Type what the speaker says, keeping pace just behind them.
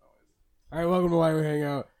All right, welcome to Why We Hang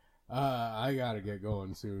Out. I gotta get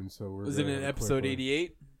going soon, so we're. Was it in episode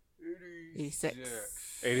 88? 86.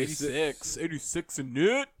 86 in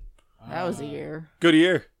it. That was a year. Good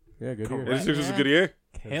year. Yeah, good year. 86 was a good year.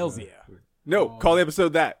 Hells yeah. No, call the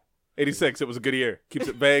episode that. 86. It was a good year. Keeps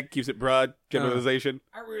it vague. Keeps it broad. Generalization.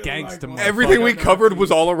 I really Gangsta like motherfucker. Everything we covered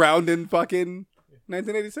was all around in fucking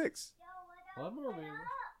 1986. I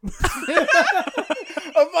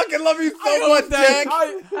fucking love you so much, Jack.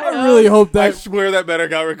 I really hope I that. swear that better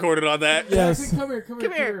got recorded on that. Yes. Come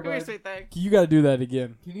here, bud. sweet thing. You gotta do that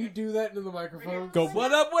again. Can you do that into the microphone? Go,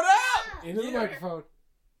 what up, what up? Into the microphone.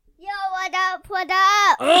 Yo, what up, what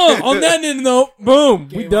up? Oh, on that note, boom.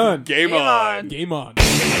 We Game done. Game on. Game on.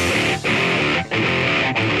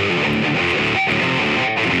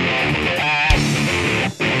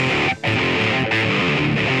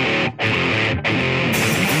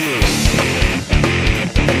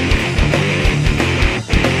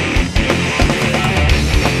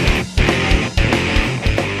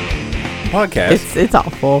 Podcast. It's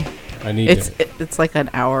awful. I need It's like an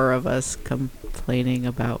hour of us complaining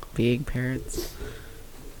about being parents.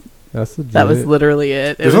 That's legit. That was literally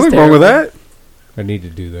it. There's nothing wrong with that. I need to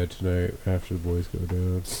do that tonight after the boys go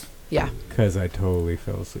down. Yeah. Because I totally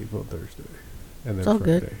fell asleep on Thursday. And then It's all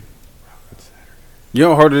Friday. good. That's Saturday. You know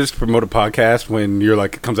how hard it is to promote a podcast when you're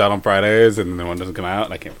like, it comes out on Fridays and then one doesn't come out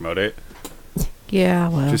and I can't promote it? Yeah,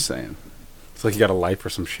 well. Just saying. It's like you got a life or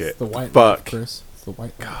some shit. It's the white Fuck. light, Chris. It's the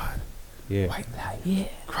white light. God. Yeah. yeah.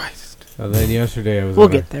 Christ. And then yesterday We'll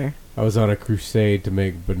get there. I was on a crusade to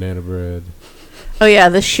make banana bread. Oh, yeah,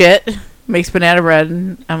 this shit makes banana bread.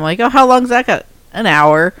 And I'm like, oh, how long's that got? An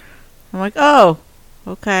hour. I'm like, oh,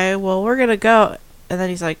 okay, well, we're going to go. And then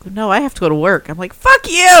he's like, no, I have to go to work. I'm like, fuck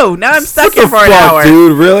you. Now I'm stuck here for an hour.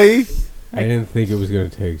 Dude, really? I didn't think it was going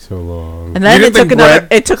to take so long. And then You it didn't took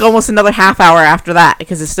think it took almost another half hour after that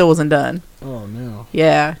because it still wasn't done. Oh, no.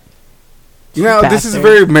 Yeah. You know, this is a Bastard.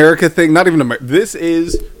 very America thing. Not even America. This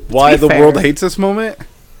is why be the fair. world hates this moment.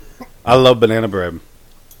 I love banana bread.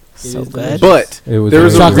 So is good. But It was there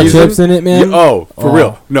is a chocolate reason. chips in it, man. Yeah, oh, for Oh.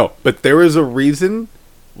 real. No, but there is a reason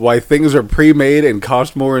why things are pre-made and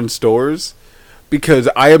cost more in stores. Because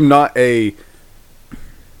I am not a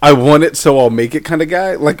I want it so I'll make it kind of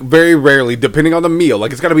guy. Like, very rarely, depending on the meal.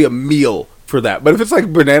 Like, it's got to be a meal for that. But if it's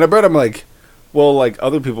like banana bread, I'm like, well, like,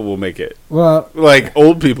 other people will make it. Well, Like,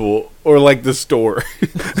 old people or like the store.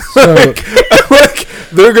 so Like,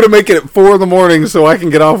 they're going to make it at 4 in the morning so I can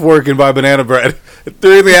get off work and buy banana bread at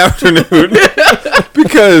 3 in the afternoon.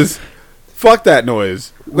 Because, fuck that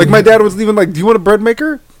noise. Like, my dad was even like, do you want a bread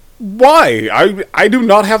maker? Why? I do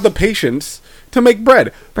not have the patience to make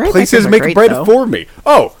bread. Bread Places makers are make great, bread though. for me.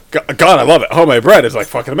 Oh, God, I love it. Homemade bread is like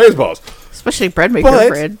fucking amazeballs. Especially bread maker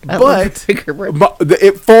bread. I love bread maker bread.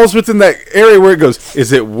 It falls within that area where it goes,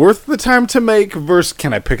 is it worth the time to make versus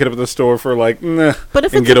can I pick it up at the store for like, nah, But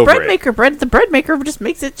if and it's get a over bread it? maker bread, the bread maker just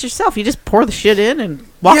makes it yourself. You just pour the shit in and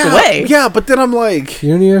walk yeah, away. Yeah, but then I'm like,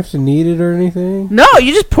 you don't even have to knead it or anything. No,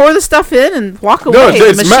 you just pour the stuff in and walk away. no, The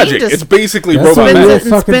it's machine magic. just- It's basically That's a robot spins real magic. it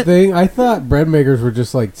and fucking spin- thing. I thought bread makers were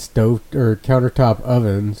just like stove or countertop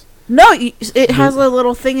ovens. No, it has a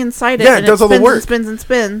little thing inside it. Yeah, it and does all the spins work. And spins and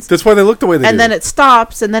spins. That's why they look the way they do. And then it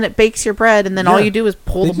stops, and then it bakes your bread, and then all Yeah. you do is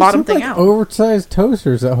pull They the just bottom look thing like out. oversized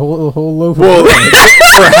toasters. That whole loaf. well, of bread.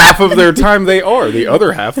 for half of their time they are. The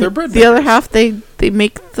other half they're bread The other makers. half, they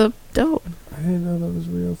make the dough. I didn't know that was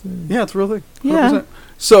a real thing. Yeah, it's a real thing. Yeah.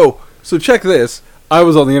 100%. So check this. I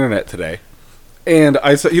was on the internet today, and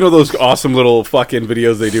I saw, you know those awesome little fucking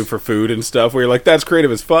videos they do for food and stuff where you're like, that's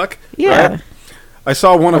creative as fuck? Yeah. Right? I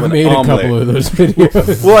saw one of I've an made omelet. a couple of those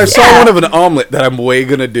videos. Well, I saw one of an omelet that I'm way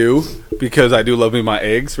gonna do because I do love me my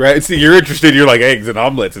eggs, right? See, you're interested. You're like eggs and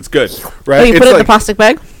omelets. It's good, right? Oh, you it's put it in like, the plastic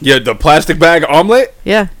bag? yeah, the plastic bag omelet.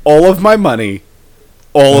 Yeah. All of my money,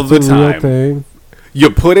 all of the That's a real time. thing.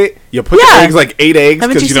 You put the Yeah. eggs like 8 eggs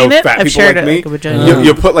Haven't because you you know seen it? fat I've people shared like it me. like a bajillion.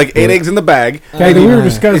 You put like 8 eggs in the bag. Guys, we were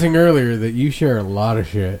discussing earlier that you share a lot of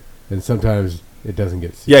shit, and sometimes it doesn't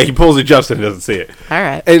get seen. Yeah, he pulls it just and doesn't see it. All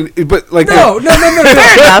right. And but like No.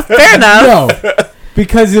 Fair enough. Fair enough. No,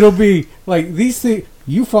 because it'll be like these things.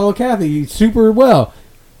 You follow Kathy super well.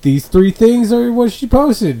 These 3 things are what she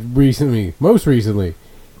posted recently, most recently.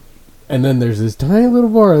 And then there's this tiny little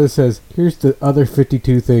bar that says, "Here's the other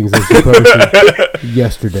 52 things that she posted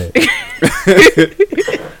yesterday."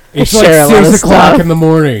 It's like share a lot of 6 o'clock stuff. in the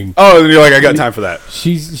morning. oh, and you're like, I got time for that.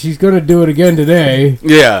 She's gonna do it again today.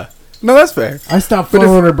 Yeah, no, that's fair. I stopped But if-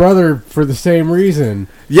 following her brother for the same reason.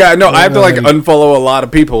 Yeah, no, I have to like Like- unfollow a lot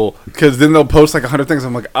of people because then they'll post like 100 things.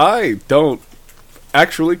 I'm like, I don't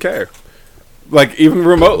actually care, like even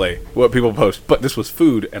remotely what people post. But this was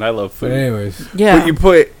food, and I love But food. anyways, Yeah. But you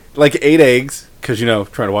put like 8 eggs, because,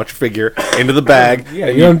 trying to watch your figure, into the bag. Yeah,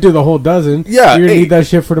 and you don't do the whole dozen. Yeah, You're going to 8. need that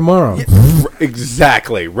shit for tomorrow.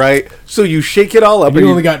 Exactly, right? So you shake it all up. And you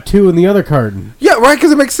only got 2 in the other carton. Yeah, right,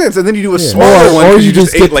 because it makes sense. And then you do a smaller one. Or 'cause you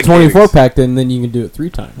just get ate the like 24 eggs. pack, then you can do it 3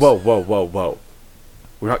 times. Whoa.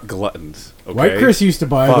 We're not gluttons. Okay? White Chris used to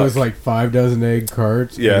buy Fuck. those like 5 dozen egg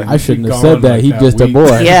carts. Yeah. and I shouldn't be have said gone, that. like, He's just a week.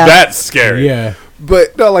 boy. Yeah. That's scary. Yeah.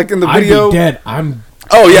 But, no, like in the I'd video. be dead. I'm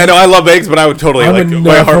Oh, yeah, no, I love eggs, but I would totally, I'm like, enough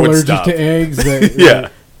my heart would allergic stop. to eggs. That, Yeah.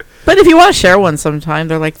 But if you want to share one sometime,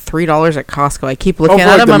 they're like $3 at Costco. I keep looking for, at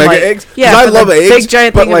like, them. the I'm mega like, eggs? 'Cause yeah, I for love the eggs, big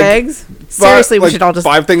giant but, thing like, of eggs. Seriously, we like, should all just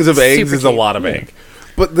 5 things of eggs super is a cheap. lot of egg.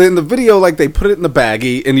 But then the video, like, they put it in the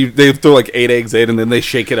baggie, and they throw, like, 8 eggs in, and then they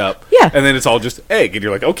shake it up. Yeah. And then it's all just egg, and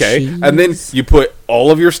you're like, okay. Cheese. And then you put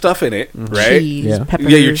all of your stuff in it, right? Cheese, Yeah. peppers,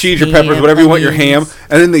 Yeah, your cheese, your peppers, ham, whatever you want, your ham. onions.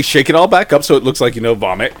 And then they shake it all back up so it looks like,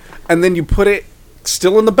 vomit. And then you put it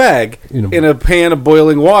still in the bag in a pan of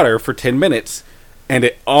boiling water for 10 minutes, and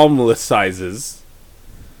it omeletizes.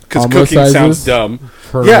 Because cooking Omeletizes? sounds dumb.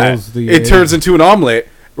 Kernels Yeah, the it egg. turns into an omelet,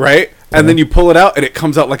 right? And then you pull it out, and it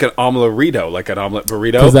comes out like an omelet-rito, like an omelet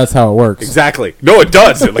burrito. Because that's how it works. Exactly. No, it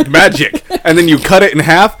does. Like magic. And then you cut it in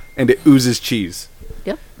half, and it oozes cheese.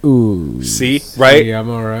 Ooh. See? Right? Yeah, I'm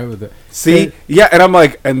all right with it. See? Yeah, and I'm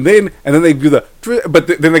like, and then they do the, but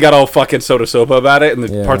then they got all fucking soda sopa about it, and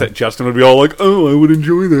the Yeah. part that Justin would be all like, oh, I would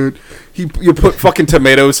enjoy that. You put fucking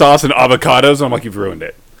tomato sauce and avocados, and I'm like, you've ruined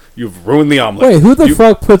it. You've ruined the omelet. Wait, who the You-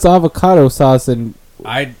 fuck puts avocado sauce in?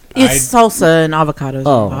 It's salsa and avocados.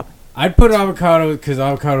 Oh. I'd put avocado because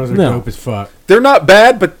avocados are No. dope as fuck. They're not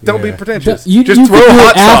bad, but don't be Yeah. pretentious. You just can throw do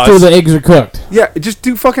hot it after sauce. the eggs are cooked. Yeah, just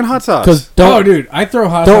do fucking hot sauce. Because Oh, dude, I throw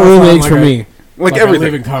hot don't sauce ruin on the eggs like for I- me. like I everything.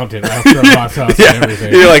 live in Compton. I throw hot sauce Yeah, on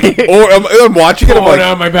everything. you're like, or I'm watching it. I'm Pull it like,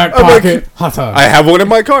 out of my back I'm like, pocket. Hot sauce. I have one in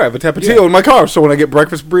my car. I have a Tapatio in my car. So when I get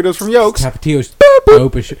breakfast burritos from Yolks, Tapatio's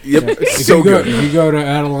dope as shit. yep, it's If so you go, good. if you go to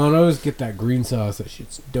Adelano's, get that green sauce. That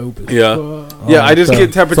shit's dope as Yeah. fuck. Yeah, I just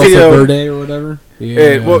get Salsa Tapatio. verde or whatever.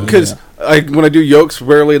 Yeah. Well, because when I do Yolks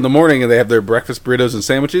rarely in the morning and they have their breakfast burritos and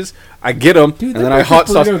sandwiches, I get them Dude, and their then I hot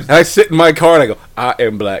breakfast sauce. burritos- And I sit in my car and I go, I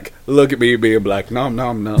am black. Look at me being black. Nom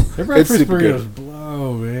nom nom. their It's breakfast super burritos good.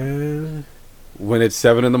 blow, man. When it's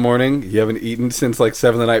 7 in the morning, you haven't eaten since like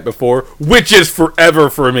 7 the night before, which is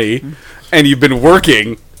forever for me, and you've been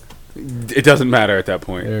working. It doesn't matter at that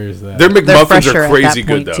point. There's that. Their McMuffins fresher are at crazy that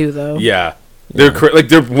good point, though. too, though. Yeah.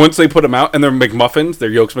 They're once they put them out and their McMuffins, their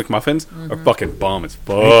Yolks McMuffins are fucking bomb as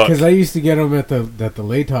fuck. Because I used to get them at the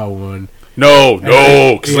Laytah one. No,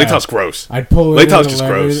 because Yeah. Laytah's gross. I'd pull it Laytah's at just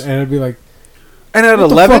 11, gross. and I'd be like, And at What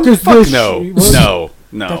the 11, fuck is fuck this no, shit? What- no,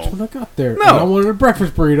 that's no. when I got there. No. And I wanted a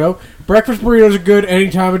breakfast burrito. Breakfast burritos are good any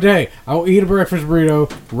time of day. I'll eat a breakfast burrito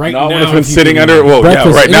right Not now. when it's been if you sitting can under. eat it. Whoa, yeah,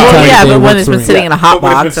 Breakfast right now. anytime. Well, yeah, they but when work it's for been me. sitting in a hot But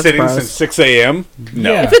when box, it's been that's sitting gross. since 6 a.m.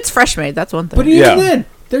 No. Yeah. If it's fresh made, that's one thing. But even Yeah. then,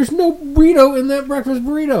 there's no burrito in that breakfast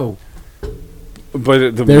burrito.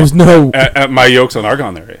 But There's no. at my Yolks on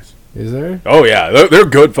Argonne there is. Is there? Oh yeah, they're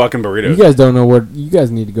good fucking burritos. You guys don't know what. You guys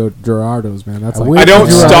need to go to Gerardo's, man. That's I like. went I don't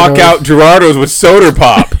Gerardo's. stock out Gerardo's with soda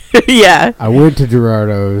pop. yeah. I went to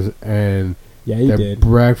Gerardo's, and Yeah, you their did.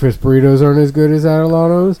 breakfast burritos aren't as good as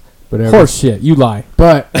Adelano's. But Horse shit. You lie.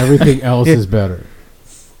 But everything else is better.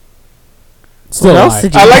 Still What else lie.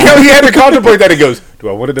 did you I like how he had to contemplate that. He goes, "Do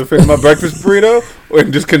I want to defend my breakfast burrito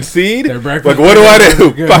and just concede? Their breakfast Like, what do I burritos do?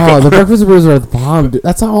 are good. Fuck 'em." Oh, the breakfast burritos are the bomb, dude.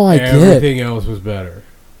 That's all I get. Everything else was better.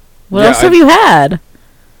 What Yeah, else have you had?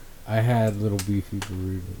 I had little beefy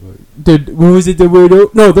burritos. Dude, what was it? The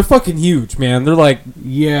burrito? No, they're fucking huge, man. They're like.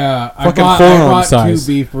 Yeah, I Fucking bought forearm size. 2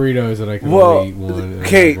 beef burritos and I could Well, only eat one.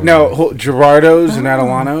 okay, now Gerardo's and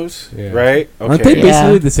Adelano's, Yeah. right? Aren't they Okay.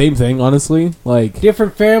 basically Yeah. the same thing, honestly? Like.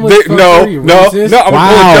 different families. No, fucker, you no, racist. no. I'm gonna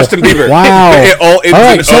Wow. pull Justin Bieber. Wow. It all ends All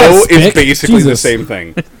right, in shut up, O. It's Spick. basically the Jesus. same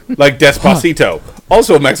thing. Like Despacito,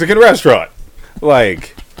 also a Mexican restaurant.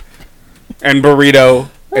 Like, and burrito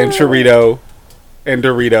and churrito and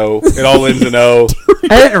Dorito. It all ends in O. I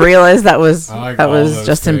didn't realize that was I like all those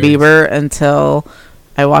Justin things. Bieber until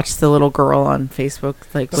I watched the little girl on Facebook,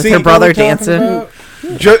 like with See, her what brother What we're talking dancing.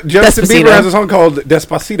 about? Justin Despacito. Bieber has a song called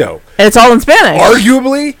Despacito. And it's all in Spanish.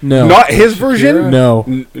 Arguably, No. not his version. Shakira? No.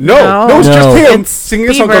 No, it's No. just him It's singing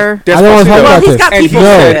a song Bieber. called I don't wanna talk Despacito. about well, he's this. got And people he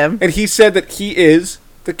with said, him. and he said that he is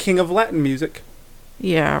the king of Latin music.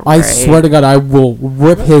 Yeah, I right. swear to God, I will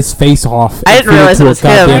rip his face off. I and didn't feed realize to it a was him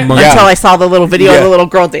goddamn monkey. Yeah. until I saw the little video Yeah. of the little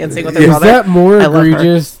girl dancing with her Is brother. that more I love her.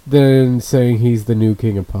 egregious than saying he's the new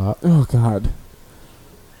king of pop? Oh God.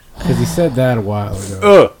 Because he said that a while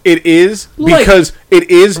ago. It is Like, because it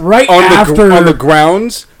is right on after- on the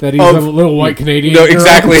grounds That he's of- a little white Canadian. No, girl.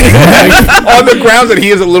 exactly. On the grounds that he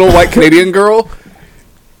is a little white Canadian girl.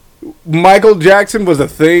 Michael Jackson was a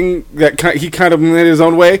thing that he kind of made his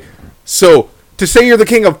own way. So to say you're the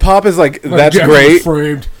king of pop is like that's Jack great. was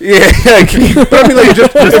framed. Yeah, but I mean,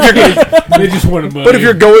 like, They just wanted money. but if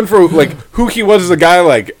you're going for like who he was as a guy,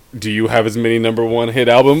 like, do you have as many number one hit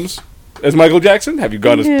albums as Michael Jackson? Have you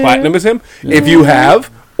gone as platinum as him? If you have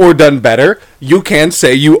or done better, you can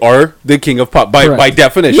say you are the king of pop by Correct.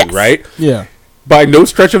 definition, Yes. right? Yeah. By no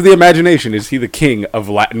stretch of the imagination is he the king of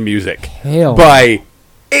Latin music. Hell. By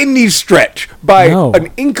any stretch, by No. an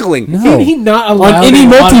inkling. No. Ain't he not allowed any in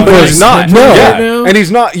multiverse, He's not. No. Yeah. Right now? And he's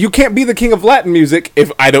not. You can't be the king of Latin music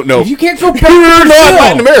if I don't know. If you can't go back You're to not Brazil.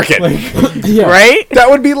 Latin American. Yeah. Right? That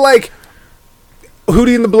would be like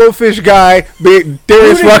Hootie and the Blowfish guy,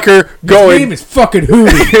 Darius Hootie- Rucker His going. name is fucking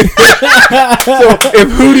Hootie. So if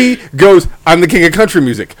Hootie goes, I'm the king of country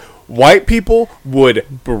music, white people would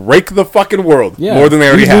break the fucking world Yeah. more than they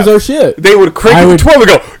already We'd have. lose our shit. They would crank I it to would- 12 and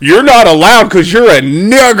go, you're not allowed because you're a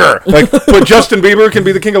nigger. Like, but Justin Bieber can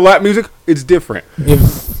be the king of Latin music? It's different. If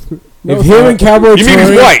it's him not. and Cowboy You mean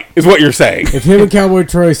Troy, he's white, is what you're saying. if him and Cowboy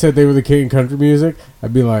Troy said they were the king of country music,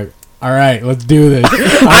 I'd be like, all right, let's do this.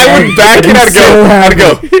 I would back it. I'd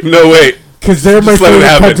go, no, wait. Because they're my Just let it favorite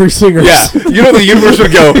happen. country singers. Yeah. You know, the universe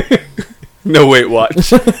would go, no, wait, watch.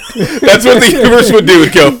 That's what the universe would do.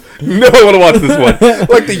 It'd go, no, I want to watch this one.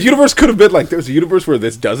 Like, the universe could have been like, there's a universe where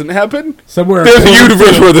this doesn't happen. Somewhere There's a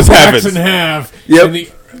universe where this cracks happens. in half. Yep.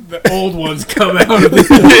 And the old ones come out of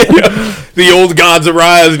the The old gods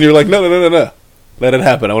arise, and you're like, no. Let it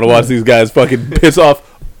happen. I want to watch these guys fucking piss off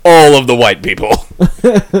all of the white people.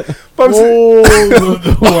 But I'm saying-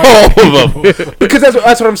 all of them. Because that's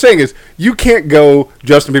what I'm saying is, you can't go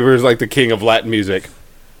Justin Bieber is like the king of Latin music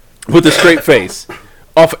with a straight face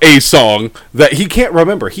off a song that he can't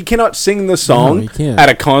remember. He cannot sing the song he can't. at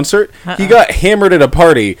a concert. He got hammered at a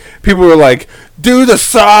party. People were like, do the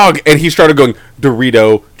song. And he started going,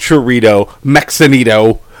 Dorito, Chorito,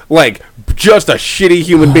 Mexanito. Like, just a shitty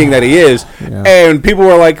human being that he is. Yeah. And people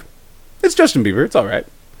were like, it's Justin Bieber. It's all right.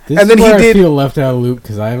 This And then is he where did- I feel left out of loop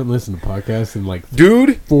because I haven't listened to podcasts in like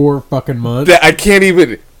Dude, 4 fucking months. that I can't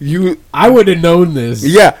even... You... I would have known this.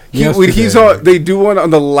 Yeah, when he's yesterday. on. They do one on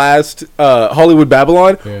the last Hollywood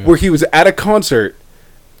Babylon Yeah. where he was at a concert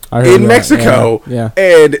I heard in that. Mexico, Yeah.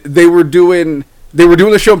 and they were doing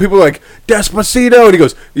the show. And people were like Despacito, and he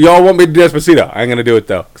goes, "Y'all want me to do Despacito? I ain't gonna do it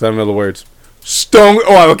though because I don't know the words." Stone.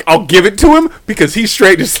 Oh, I'll give it to him because he's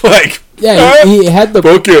straight, just like Yeah, he had the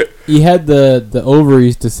book it. he had the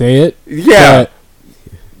ovaries to say it. Yeah,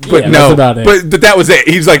 but yeah, no, that's about it. but that was it.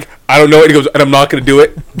 He's like, I don't know it. He goes, and I'm not gonna do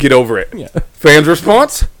it. Get over it. Yeah. Fans'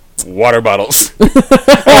 response: water bottles.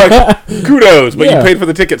 Like, kudos, but Yeah. you paid for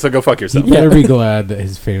the ticket, so go fuck yourself. You better be glad that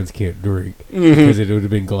his fans can't drink because it would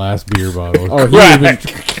have been glass beer bottles. Oh, he would've been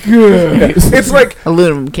Right. Good. It's like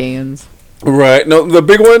Aluminum cans. right. No, the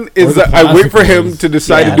big one Or is the that I wait for plastic him ones. to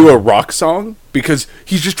decide Yeah. to do a rock song because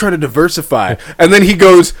he's just trying to diversify, and then he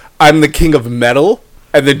goes, "I'm the king of metal."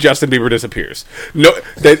 And then Justin Bieber disappears. No,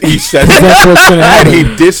 that he says That's what's gonna and happen.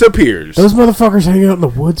 he disappears. Those motherfuckers hang out in the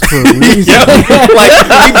woods for a reason. Yeah,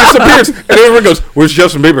 like he disappears, and everyone goes, "Where's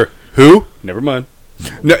Justin Bieber?" Who? Never mind.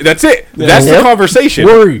 No, that's it. That's the Yep. conversation.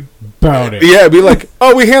 Worry about it. Yeah, be like,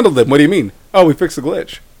 "Oh, we handled them. What do you mean? Oh, we fixed the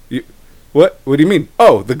glitch. What? What do you mean?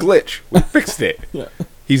 Oh, the glitch. We fixed it. Yeah.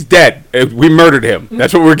 He's dead. We murdered him.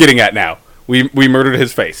 That's what we're getting at now. We murdered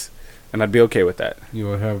his face, and I'd be okay with that. You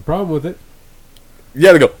won't have a problem with it.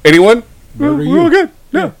 Yeah, they go. Anyone? Murder We're all you. good.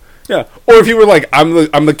 Yeah, yeah. Or if you were like, I'm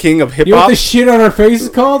the king of hip You know what hop. this shit on our face is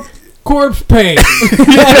called? Corpse paint.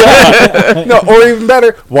 No, or even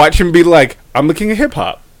better, watch him be like, I'm the king of hip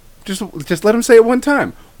hop. Just let him say it one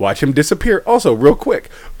time. Watch him disappear. Also, real quick.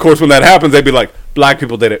 Of course, when that happens, they'd be like, black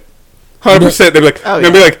people did it. 100%. They'd be like, Oh,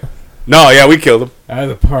 they'd be yeah. like, no, yeah, we killed him. As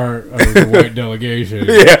a part of the white delegation,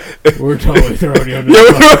 Yeah. we're totally throwing you under Yeah,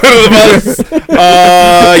 the bus. we're under the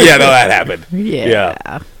bus. Yeah, no, that happened.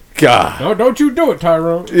 Yeah. God. No, don't you do it,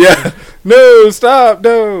 Tyrone. Yeah. No, stop,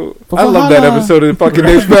 no. I love that episode of the fucking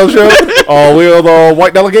Dave Spell Show. All we are the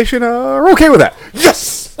white delegation are okay with that.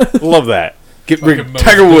 Yes. Love that. Bring Fucking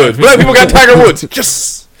Tiger most Woods. Black people got Tiger Woods.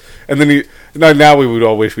 Yes. And then now we would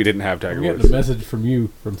all wish we didn't have Tiger I'm getting a Woods. message from you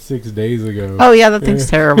from 6 days ago. Oh yeah, that thing's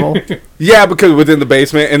terrible. Yeah, because within the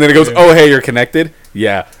basement, and then it goes, "Oh, hey, you're connected."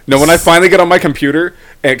 Yeah. No, when I finally get on my computer,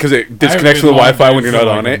 and because it disconnects from the Wi-Fi when you're not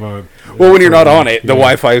on it. Well, when you're not on it, the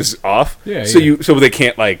Wi-Fi is off. Yeah, So yeah. so they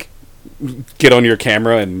can't like get on your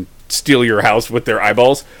camera and steal your house with their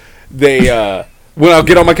eyeballs. They when I'll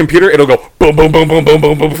get on my computer, it'll go boom, boom, boom, boom, boom,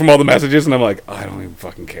 boom, boom from all the messages, and I'm like, I don't even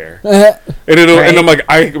fucking care. And and I'm like,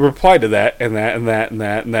 I replied to that and that and that and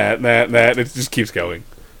that and that and that and that. It just keeps going.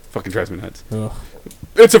 Fucking drives me nuts. Ugh.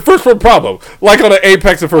 it's a first world problem. Like on an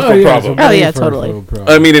Apex, a first world problem. Oh, yeah, totally.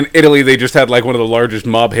 I mean, in Italy, they just had like one of the largest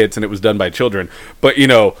mob hits, and it was done by children. But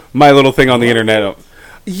my little thing on the internet.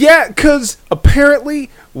 Yeah, because apparently,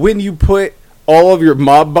 when you put all of your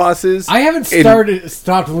mob bosses, I haven't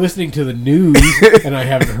stopped listening to the news, and I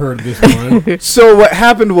haven't heard this one. So what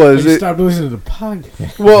happened I was, just stopped listening to the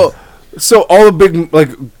podcast. well, so all the big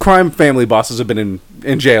like crime family bosses have been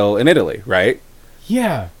in jail in Italy, right?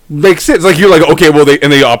 Yeah. Makes sense. Like you're like, okay, well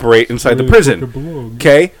they operate inside the prison.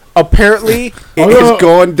 Okay. Apparently, it has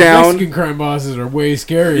gone down. Mexican crime bosses are way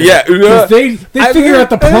scarier. Yeah, because they figure out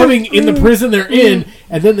the plumbing in the prison they're in,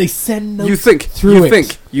 and then they send notes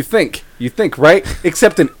You think, right?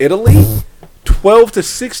 Except in Italy, 12 to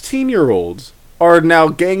 16-year-olds are now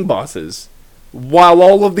gang bosses, while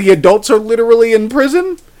all of the adults are literally in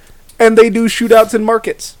prison, and they do shootouts in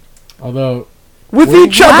markets Although with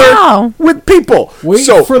each other, with people. wait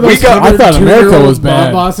So for those I thought America was mob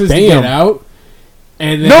bad. bosses to Damn. get out,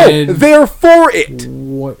 and No, then they're for it.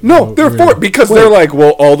 What? No, they're for it because they're like,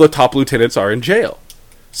 well, all the top lieutenants are in jail.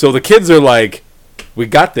 So the kids are like, we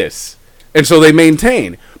got this. And so they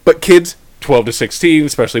maintain. But kids, 12 to 16,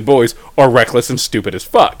 especially boys, are reckless and stupid as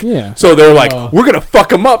fuck. Yeah. So they're like, we're going to fuck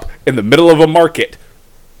them up in the middle of a market.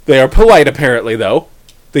 They are polite, apparently, though.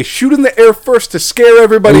 They shoot in the air first to scare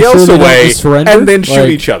everybody Are you else sure they don't away, just surrender? and then shoot Like-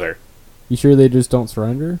 each other. You sure they just don't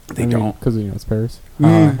surrender? They don't. Because, it's Paris.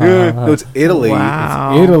 No, it's Italy.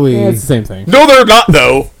 Wow. Italy. Yeah, it's the same thing. No, they're not,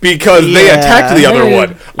 though, because they Yeah. attacked the other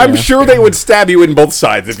one. I'm Yeah. sure they would stab you in both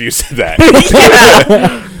sides if you said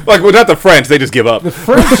that. Like, well, not the French, they just give up. The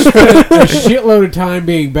French spent a shitload of time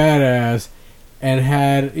being badass, and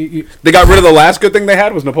had They got rid of the last good thing they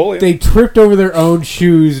had was Napoleon. they tripped over their own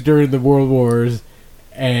shoes during the World Wars,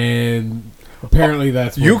 and apparently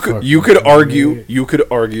that's what you could fucked argue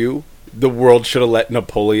them. the world should have let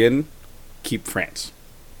Napoleon keep France.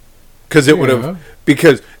 Because it would Yeah. have,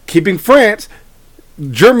 because keeping France,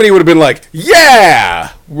 Germany would have been like, yeah,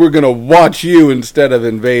 we're going to watch you instead of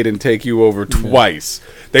invade and take you over twice.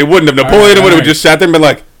 They wouldn't have. Napoleon would have just sat there and been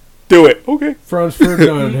like, do it. Okay. Franz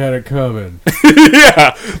Ferdinand had it coming.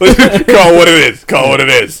 Yeah. Call what it is. Call what it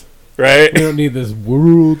is. Right? We don't need this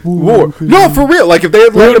world War. No, for real. Like, if they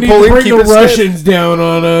had We let don't need to Napoleon bring keep the it steady- Russians down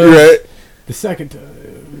on us. Right. The second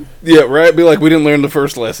time. Yeah, right? Be like, we didn't learn the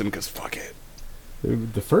first lesson because fuck it.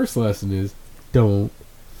 The first lesson is don't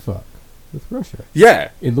fuck with Russia Yeah.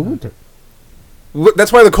 in the winter.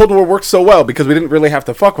 That's why the Cold War worked so well, because we didn't really have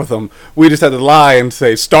to fuck with them. We just had to lie and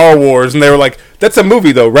say Star Wars, and they were like, that's a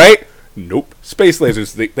movie though, right? Nope. Space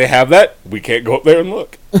lasers. They have that. We can't go up there and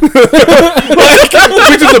look. Which is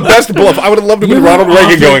the best bluff. I would have loved to be You know Ronald how Reagan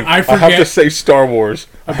often going, I I have forget to say Star Wars.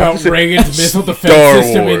 I have About to say Reagan's missile Star defense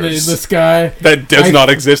system in Wars. the sky. That does I- not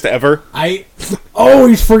exist ever. I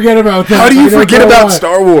always forget about that. How do I you don't forget know about why.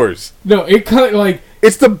 Star Wars? No, it kind of like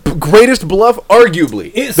It's the greatest bluff,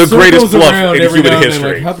 arguably. it The greatest circles bluff around in every human now and then,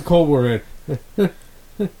 history. Like, how the Cold War end?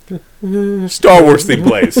 Star Wars theme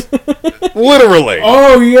plays. Literally.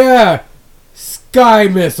 Oh yeah, sky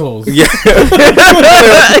missiles. Yeah.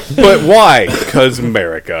 But why? Because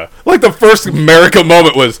America. Like the first America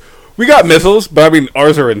moment was, we got missiles, but I mean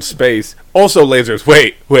ours are in space. Also lasers.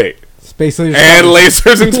 Wait. Space lasers. And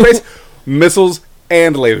lasers in space. Missiles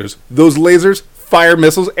and lasers. Those lasers fire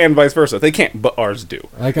missiles and vice versa. They can't, but ours do.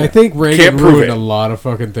 Like I think Reagan Can't prove ruined it. a lot of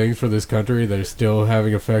fucking things for this country that are still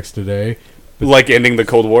having effects today. Like ending the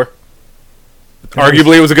Cold War.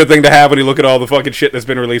 Arguably, it was a good thing to have when you look at all the fucking shit that's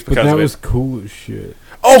been released But because that of it. was cool as shit.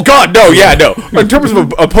 Oh God, no, yeah, no. In terms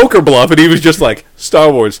of a poker bluff, and he was just like,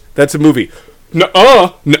 Star Wars, that's a movie.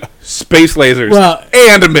 No, space lasers Well,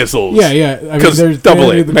 and missiles. Yeah. I mean, 'Cause there's double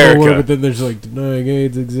the it, Cold War, America. but then there's like denying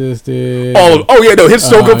AIDS existed. All of, oh yeah, no, his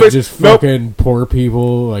Stone Cold face. Just Nope. fucking poor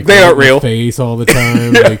people. Like They right aren't in the real. Face all the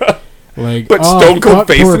time. like But oh, Stone Cold fuck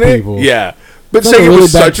face poor in it. people. Yeah, but That's saying a it really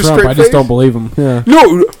was bad such a Trump. straight I just face. don't believe him. Yeah.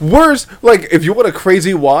 No, worse. Like if you want a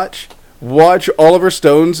crazy watch Oliver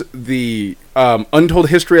Stone's The Untold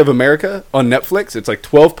History of America on Netflix. It's like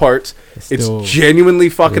 12 parts. Still- It's genuinely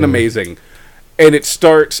fucking amazing. And it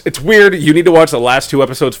starts. It's weird. You need to watch the last 2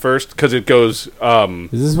 episodes first because it goes. Is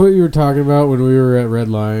this what you were talking about when we were at Red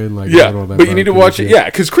Lion? Like Yeah, doing all that but you need to watch it. barbecue Yeah,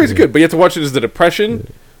 because crazy good. But you have to watch it as the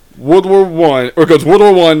Depression, World War One, or it goes World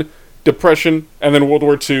War One, Depression, and then World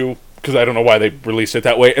War Two. Because I don't know why they released it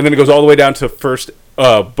that way, and then it goes all the way down to first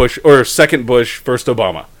Bush or second Bush, first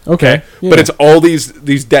Obama. Okay, but yeah. it's all these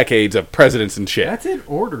decades of presidents and shit. That's in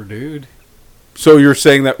order, dude. So you're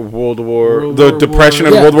saying that World War, the War Depression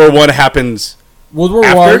One. and Yeah. World War One happens? World War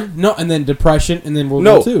After? One, no, and then Depression, and then World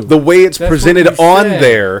No, War Two. the way it's That's presented what we on said.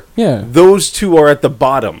 there. Yeah. Those two are at the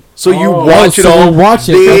bottom. So you Oh. watch Oh, it so all. we'll watch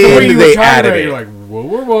it. That's the way Then you were they talking added about it. it. You're like, World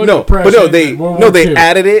War One. No, but no, Depression, and World War they II.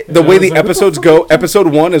 added it the And I way was the like, what the episodes fuck go. is that? Episode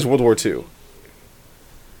 1 is World War II.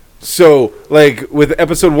 So, like, with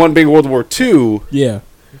episode 1 being World War II, Yeah.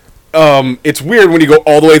 it's weird when you go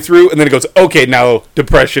all the way through and then it goes, okay, now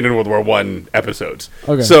Depression and World War One episodes.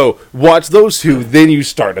 Okay. So watch those two, then you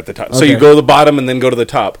start at the top. So you Okay. go to the bottom and then go to the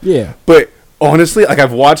top. Yeah. But honestly, like,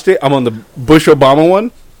 I've watched it. I'm on the Bush Obama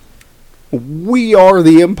one. We are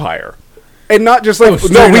the empire. And not just like,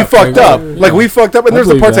 straight no, we up, fucked like, up. Like, we fucked up. And I there's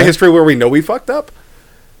the believe parts of that. history where we know we fucked up.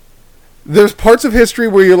 There's parts of history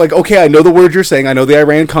where you're like, okay, I know the words you're saying. I know the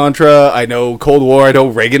Iran-Contra. I know Cold War. I know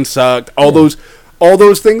Reagan sucked. All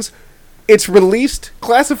those things. It's released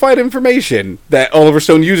classified information that Oliver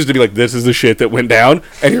Stone uses to be like, this is the shit that went down.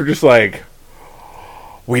 And you're just like,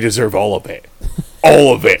 we deserve all of it.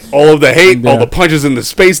 All of it. All of the hate, all Yeah. the punches in the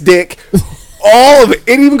space dick. All of it.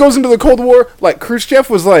 It even goes into the Cold War. Like, Khrushchev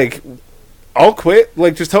was like, I'll quit.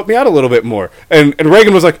 Like, just help me out a little bit more. And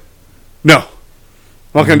Reagan was like, no.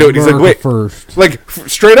 I'm not going to do it. He's like, America wait. first. Like,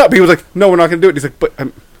 straight up, he was like, no, we're not going to do it. He's like, but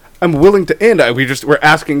I'm willing to end. We're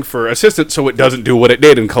asking for assistance so it doesn't do what it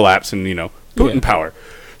did and collapse and, Putin power.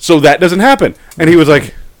 So that doesn't happen. And he was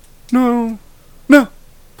like, no,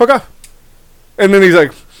 fuck off. And then he's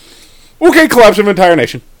like, okay, collapse of entire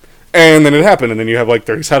nation. And then it happened. And then you have like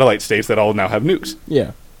 30 satellite states that all now have nukes.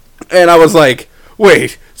 Yeah. And I was like,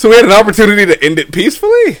 wait, so we had an opportunity to end it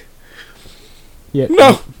peacefully? Yeah.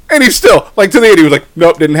 No. And he's still, like, to the end, he was like,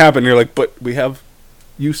 nope, didn't happen. And you're like, but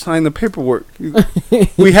you signed the paperwork.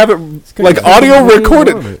 We have it, like, of audio really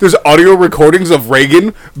recorded. want it. There's audio recordings of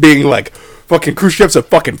Reagan being like, fucking Khrushchev's a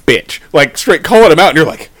fucking bitch. Like, straight calling him out, and you're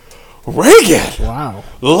like, Reagan, Wow.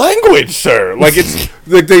 language, sir. Like, it's,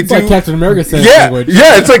 like, they It's do. like Captain America says Yeah, language.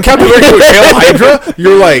 yeah, it's like Captain America with Hail Hydra.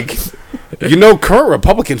 You're like, current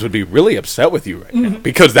Republicans would be really upset with you right now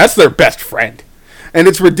because that's their best friend. And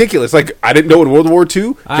it's ridiculous. Like, I didn't know in World War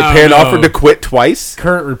II, I Japan don't know. offered to quit twice.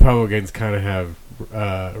 Current Republicans kind of have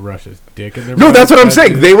Russia's dick in their No, mouth. that's what I'm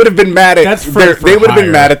saying. They would have been mad at That's for they would have been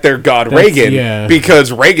hire. mad at their god That's- Reagan yeah.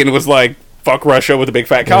 because Reagan was like, fuck Russia with a big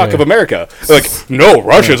fat cock Yeah. of America. Like, no,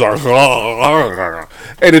 Russia's our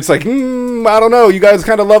and it's like, I don't know, you guys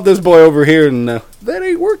kind of love this boy over here and that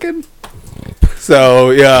ain't working.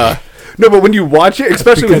 So, yeah. No, but when you watch it,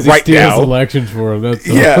 especially because he right steals now, elections for him. That's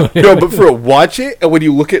all. yeah, no, but for watch it, and when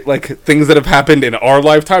you look at like things that have happened in our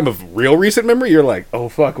lifetime of real recent memory, you're like, oh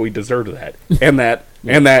fuck, we deserved that, and that,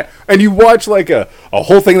 and that, and you watch like a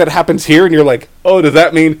whole thing that happens here, and you're like, oh, does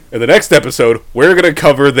that mean in the next episode we're gonna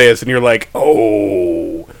cover this? And you're like,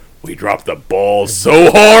 oh, we dropped the ball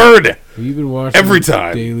so hard. Have you been watching Every the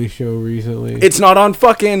time. Daily Show recently? It's not on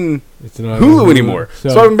fucking It's not on Hulu anymore, so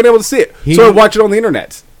I haven't been able to see it. he- So I watch it on the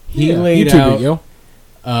internet. He Yeah. laid YouTube out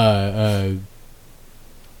video.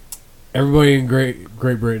 Everybody in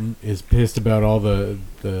Great Britain is pissed about all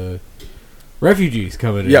the refugees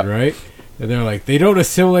coming Yep. in, right? And they're like, they don't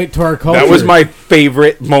assimilate to our culture. That was my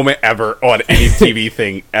favorite moment ever on any TV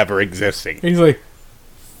thing ever existing. He's like,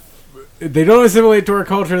 they don't assimilate to our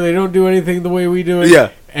culture. They don't do anything the way we do it. Yeah.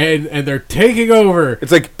 and they're taking over.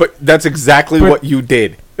 It's like, but that's exactly But- what you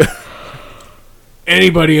did.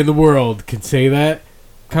 Anybody in the world can say that,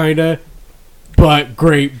 kinda. But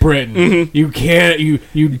Great Britain, you can't. You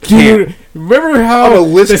do. can't. Remember On how a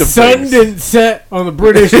list the of sun things. didn't set on the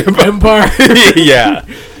British Empire? Yeah,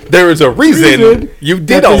 there is a reason you did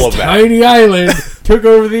that all this of that. tiny island took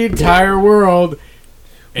over the entire world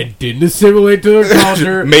and didn't assimilate to their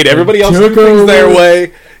culture. Made everybody else do took things their over,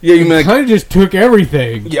 way. Yeah, you mean like, kind of just took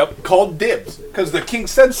everything. yep, called dibs because the king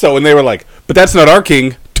said so, and they were like, "But that's not our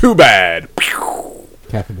king. Too bad."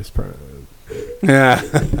 Optimus Prime. Yeah,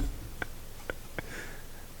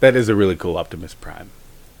 that is a really cool Optimus Prime.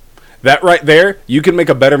 That right there, you can make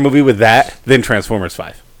a better movie with that than Transformers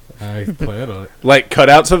 5. I plan on it. Like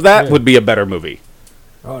cutouts of that Yeah. would be a better movie.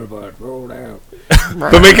 Autobot rolled out.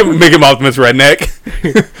 But make him Optimus Redneck.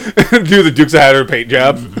 Do the Dukes of Hazzard paint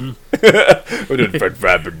job. We're doing French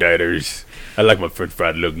fried potatoes. I like my French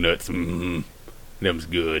fried lug nuts. Them's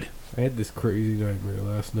good. I had this crazy nightmare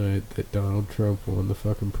last night that Donald Trump won the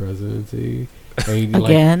fucking presidency. And he,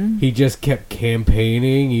 Again? he just kept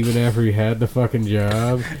campaigning even after he had the fucking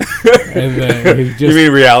job. And then he just You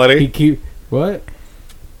mean reality? he keep what?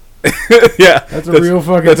 Yeah, That's a real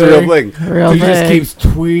fucking That's a thing. real thing. Real He just thing. keeps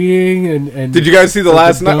tweeting and Did you guys see the with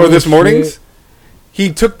last night or this dumbest morning's? shit.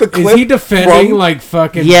 He took the Is clip. he defending from- like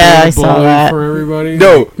fucking Yeah, Bill I saw Bullock that. for everybody?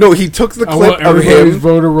 No, he took the I clip want of everybody's him.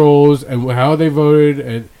 voter rolls and how they voted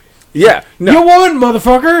and Yeah, no, you won,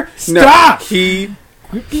 motherfucker! no, Stop! He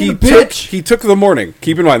being a took bitch. the morning.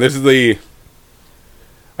 Keep in mind, this is the.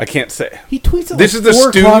 I can't say, He tweets at This like is the 4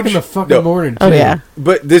 o'clock in stooge? the fucking No. morning. Oh too. yeah.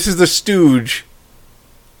 but this is the stooge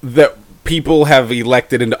that people have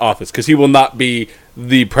elected into office, because he will not be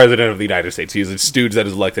the president of the United States. He is a stooge that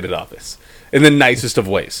is elected into office in the nicest of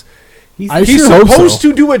ways. He's He's sure hope supposed so.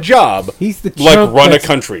 to do a job, He's the like chump run a that's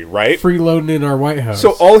country, right? freeloading in our White House.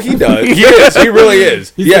 So all he does, he is, he really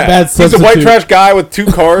is. He's the bad he's a white substitute. trash guy with 2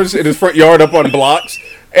 cars in his front yard up on blocks,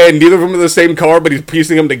 and neither of them are the same car, but he's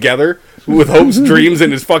piecing them together with hopes, dreams,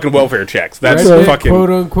 and his fucking welfare checks. That's Redneck, fucking. quote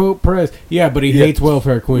unquote press. Yeah, but he hates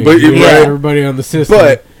welfare queens. But He you're hates right. everybody on the system.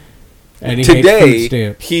 But and he hates food today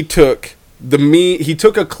stamps. he took he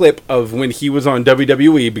took a clip of when he was on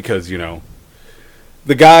WWE, because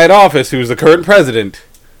the guy in office, who's the current president,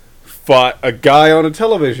 fought a guy on a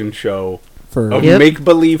television show For of Yep. make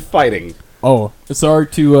believe fighting. sorry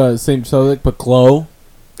to St. Subject, but Glow,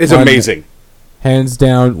 It's One- amazing. hands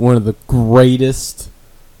down, one of the greatest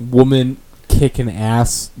woman kicking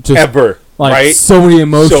ass. Just Ever, like right? so many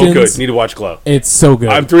emotions. So good. Need to watch Glow. It's so good.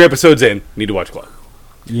 I'm 3 episodes in. Need to watch Glow.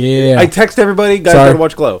 yeah. I text everybody, guys, Sorry. gotta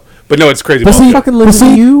watch Glow. But no, it's crazy. But see, bullshit. but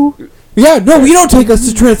see, yeah, no, you don't take us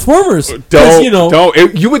to Transformers. 'Cause, Don't.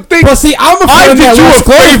 You would think. But see, I'm a I fan of did that you last a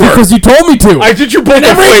Glow favor. because you told me to. I did you both a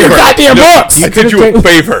never read your favor. goddamn books. I did you a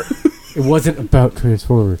favor. It wasn't about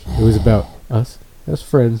Transformers. It was about us as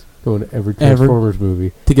friends going to every Transformers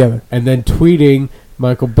movie Together. and then tweeting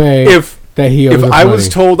Michael Bay If that he owes if us I money. was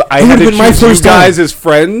told I It had to would've been my choose you first time. guys as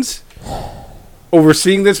friends over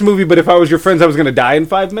seeing this movie, but if I was your friends, I was going to die in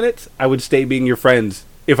 5 minutes, I would stay being your friends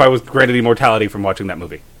if I was granted immortality from watching that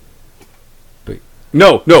movie. But-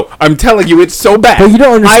 No, I'm telling you, it's so bad. But you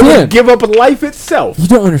don't I would understand. give up life itself You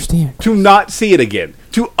don't understand. to not see it again,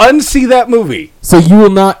 to unsee that movie. So you will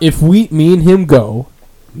not, if me and him go,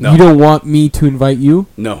 No, you don't want me to invite you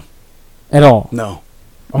no, at all. no.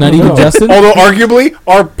 Not Oh, even no. Justin? Although arguably,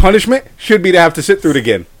 our punishment should be to have to sit through it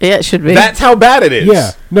again. Yeah, it should be. That's how bad it is.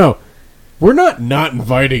 Yeah, no, we're not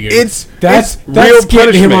inviting him. It's that's real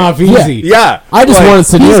getting him punishment. off easy. Yeah, I just like, wanted He's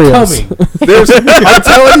scenarios. coming. There's, I'm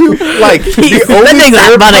telling you, like He's the only spending that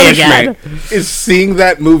fair money punishment is seeing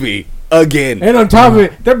that movie again. And on top of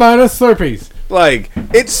it, they're buying us Slurpees. Like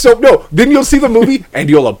it's so no. Then you'll see the movie and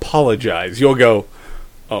you'll apologize. You'll go,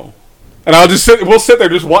 oh, and I'll just sit. We'll sit there.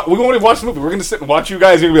 Just watch. We won't even watch the movie. We're gonna sit and watch you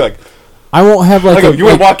guys. You're gonna be like, I won't have I like go, a, you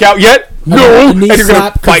want to walk out yet? a No. knee And you're gonna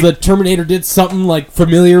slap because fight. the Terminator did something like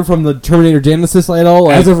familiar from the Terminator Genesis at all.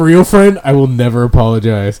 Like, As a real friend, I will never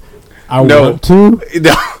apologize. I No. want to.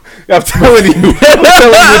 No, I'm telling you,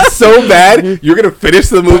 it's so bad. You're gonna finish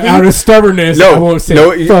the movie. Out of stubbornness, No, I won't say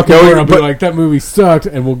no, fucking no, word. I'll be but- like, that movie sucked,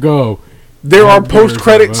 and we'll go. There are Hamburgers,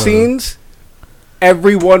 post-credit uh, scenes.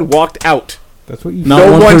 Everyone walked out. That's what you Not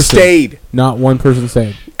No one one person. stayed. not one person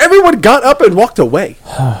said. Everyone got up and walked away.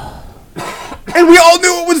 And we all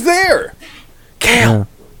knew it was there. Yeah.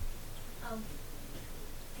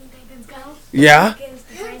 Yeah?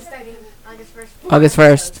 August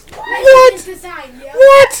 1st. What?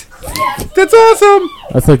 What? That's awesome.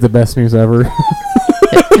 That's like the best news ever.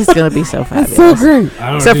 It's going to be so fabulous. great.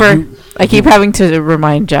 I don't know, Except did for, you- I keep having to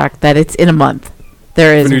remind Jack that it's in a month.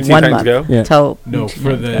 There is For New Teen 1 Titans month Go? Yeah. till No,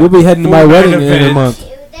 for the You'll be heading to my Fortnite wedding in a event month. Do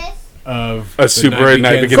this. of A The super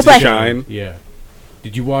night begins to shine. Yeah.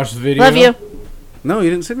 Did you watch the video? Love you. No, you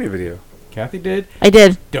didn't send me a video. Kathy did. I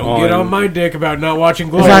did. Don't get On- on my dick about not watching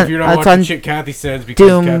Glow It's on- if you're not it's watching on shit Kathy says because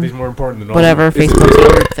Doom, Kathy's more important than all Whatever. of them.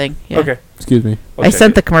 Facebook thing. Yeah. Okay. Excuse me. I'll I check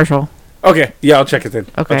sent it. the commercial. Okay, yeah, I'll check it then.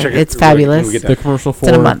 I'll Okay, check it it's when we fabulous. get The done. commercial for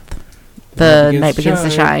It's in a month. The Night Begins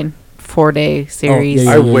to Shine 4-day series.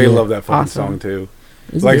 yeah, I yeah, way yeah. love that fucking Awesome. song too.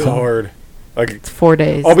 It's It's like a good song. hard. Like It's 4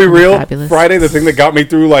 days. I'll be real. Fabulous. Friday, the thing that got me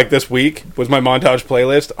through like this week was my montage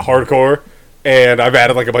playlist, hardcore, and I've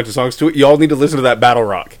added like a bunch of songs to it. Y'all need to listen to that battle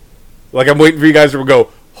rock. Like I'm waiting for you guys to go,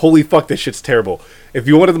 holy fuck, this shit's terrible. If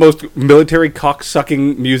you wanted the most military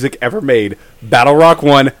cock-sucking music ever made, Battle Rock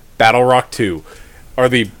 1, Battle Rock 2 are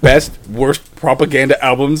the best, worst propaganda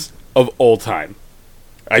albums of all time.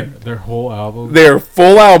 Their whole album. They're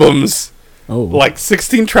full albums, Oh. like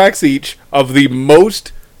 16 tracks each, of the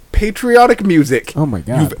most patriotic music Oh my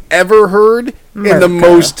god. you've ever heard in the America.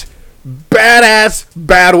 most badass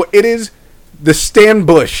battle. It is the Stan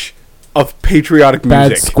Bush of patriotic Bad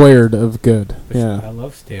music. squared of good. I Yeah.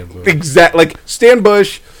 love Stan Lee. Exact like Stan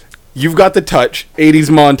Bush, you've got the touch 80s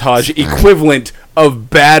montage equivalent of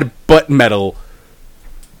bad butt metal,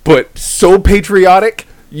 but so patriotic.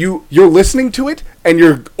 You're listening to it and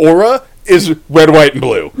your aura is red, white, and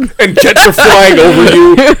blue, and jets are flying over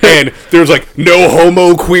you, and there's like no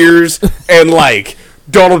homo queers, and like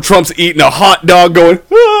Donald Trump's eating a hot dog, going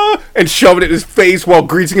and shoving it in his face while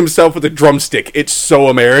greasing himself with a drumstick. It's so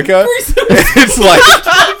America. It's like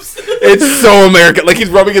it's so American. Like he's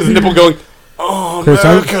rubbing his nipple, going, Oh, Chris,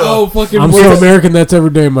 America. I'm so American that's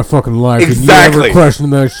every day of my fucking life. And Exactly. you ever question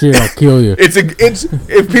that shit, I'll kill you. It's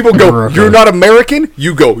if people go, America. you're not American,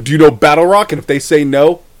 you go, do you know Battle Rock? And if they say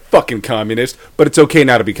no, fucking communist. But it's okay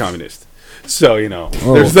now to be communist. So,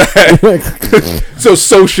 there's that. So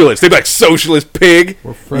socialist. They'd be like, socialist pig.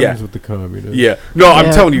 We're friends Yeah. with the communists. Yeah. No, I'm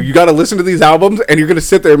Yeah. telling you, you got to listen to these albums, and you're going to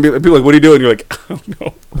sit there and be like, what are you doing? You're like, I don't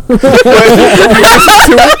know. But if you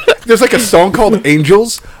listen to it, there's like a song called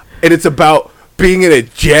Angels, and it's about being in a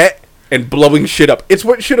jet and blowing shit up. It's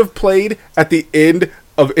what should have played at the end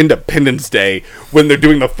of Independence Day when they're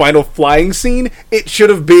doing the final flying scene. It should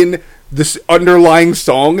have been this underlying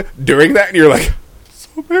song during that, and you're like, so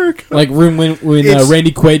America. Like when It's-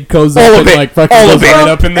 Randy Quaid goes up all and of it, like fucking all goes of it, right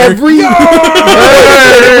up in there. every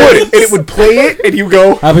and it would play it, and you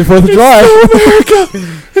go, Happy 4th of July.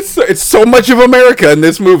 It's so much of America in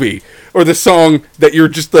this movie or the song that you're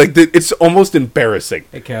just like, it's almost embarrassing.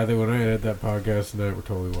 Hey, Kathy, when I edit that podcast tonight, we're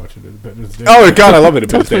totally watching Independence Day. Oh God, I love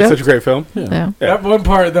Independence Day. It's such a great film. Yeah. That one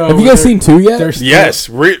part, though. Have you guys seen 2 yet? There's Yes,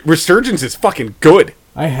 Resurgence is fucking good.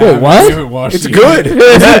 I haven't. what? I haven't watched It's it good. yet.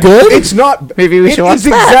 Is it good? It's not. Maybe we it should watch is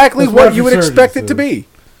that. exactly Let's what watch you would expect it to be.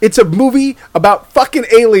 It's a movie about fucking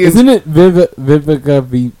aliens. Isn't it Vivica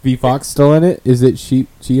V. Fox still in it? Is it she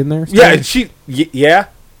in there? Still? Yeah, yeah.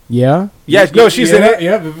 Yeah. Yeah, no, she's in it.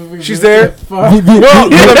 Yeah, She's there. Fuck. Well,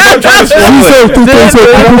 I'm trying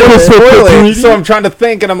to spoil it. So I'm trying to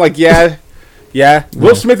think, and I'm like, yeah.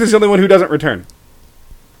 Will Smith is the only one who doesn't return.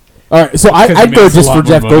 All right, so I'd go just for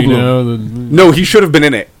Jeff Goldblum. No, he should have been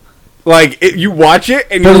in it. Like, you watch it,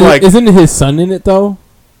 and you're But like, isn't his son in it though?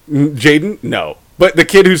 Jaden? No. But the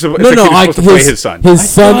kid who's, No, supposed to play his son. His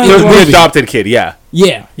son I in thought the it was- The movie. adopted kid, yeah.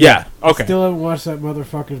 Yeah. Yeah, okay. Still haven't watched that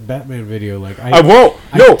motherfucker's Batman video. Like I won't.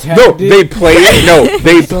 No, tagged it. they play it. No,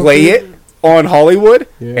 they play it Something. on Hollywood,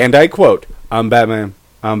 Yeah. and I quote, I'm Batman.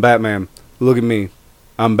 I'm Batman. Look at me.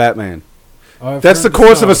 I'm Batman. Oh, I've That's the heard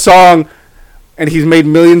chorus of a song, and he's made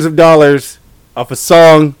millions of dollars off a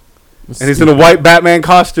song, and he's in a white Batman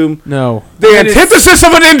costume. No. The And it's- antithesis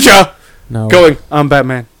of a ninja No. going, I'm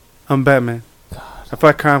Batman. I'm Batman. I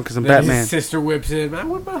fight crime because I'm Then Batman. His sister whips in. I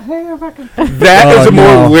want my hair back. That is Oh, a more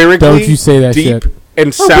no. lyrically Don't you say that deep shit.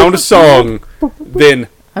 and sound song than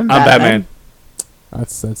I'm Batman.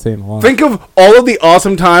 That's saying a lot. Think of all of the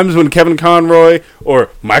awesome times when Kevin Conroy or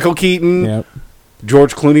Michael Keaton, Yep.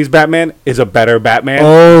 George Clooney's Batman is a better Batman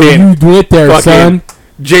Oh, than you went there, fucking son.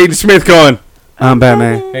 Jaden Smith going, I'm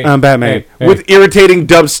Batman. Hey, I'm Batman. hey. With irritating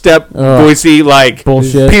dubstep, voicey, like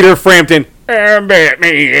Bullshit. Peter Frampton, I'm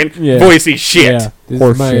Batman, Yeah. voicey shit. Yeah. This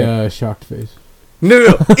Horse is my shit. shocked face.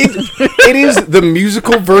 No. It is the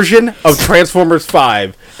musical version of Transformers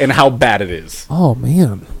 5 and how bad it is. Oh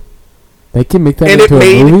man, they can make that And it into a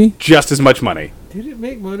made movie. just as much money. Did it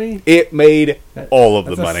make money? It made all of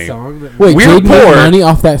That's the a money. song that Wait, We're Jaden made poor. money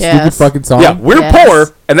off that stupid Yes. fucking song. Yeah, we're Yes.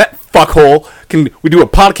 poor, and that fuckhole we do a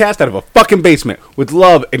podcast out of a fucking basement with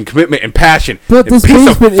love and commitment and passion. But and this piece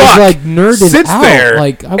of basement is, fuck like, nerded sits out. there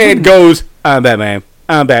Like, I and wouldn't- goes, I'm Batman.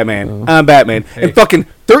 I'm Batman. I'm Batman. Hey. And fucking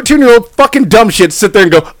 13-year-old fucking dumb shit sit there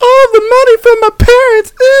and go, oh, the money from my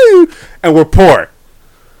parents, ooh. And we're poor.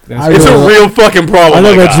 That's I It's really a real fucking problem. I don't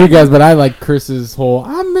know my about God. you guys, but I like Chris's whole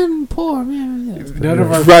 "I'm in poor man." none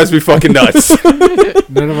of our Drives me fucking nuts.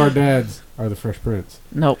 none of our dads are the Fresh Prince.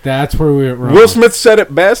 Nope. That's where we went wrong. Will Smith said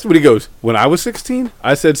it best when he goes, when I was 16,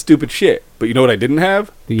 I said stupid shit. But you know what I didn't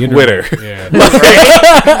have? The Twitter. internet. Yeah.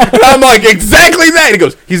 And I'm like, exactly that. He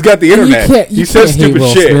goes, he's got the internet. He says can't hate stupid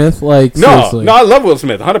Will shit. Smith. Like No, seriously. no, I love Will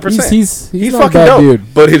Smith, 100%. He's not a fucking bad dope.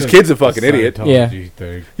 dude. But his kid's a fucking idiot. Scientology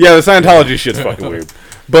thing. Yeah, the Scientology shit's fucking weird.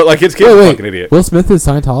 But like his kid's a fucking idiot. Will Smith is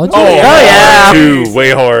Scientology. Oh yeah. too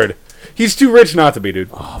way hard. He's too rich not to be, dude.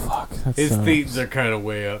 Oh, fuck. That's His so- themes are kind of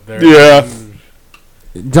way up there. Yeah.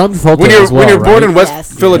 John Travolta When you're as well, when you're born right? in West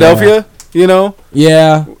Yes. Philadelphia, you know,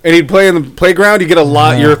 Yeah. and he'd play in the playground, you get a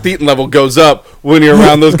lot. Your thetan level goes up when you're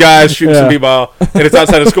around those guys shooting some Yeah. people, and it's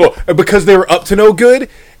outside of school. And because they were up to no good,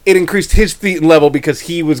 it increased his thetan level because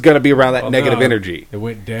he was going to be around that Well, negative no, energy. It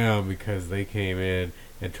went down because they came in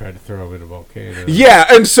and tried to throw him in a volcano. Yeah,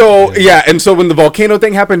 and so when the volcano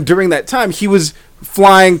thing happened during that time, he was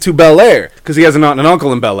flying to Bel Air because he has an aunt and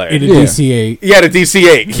uncle in Bel Air. In a Yeah. DC-8. Yeah, to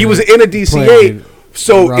DC-8. He was in a DC-8, Playing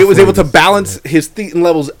so rough it was able to winds, balance his thetan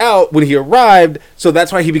levels out when he arrived. So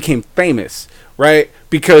that's why he became famous, right?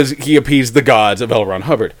 Because he appeased the gods of L. Ron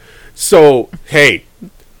Hubbard. So hey,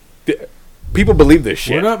 people believe this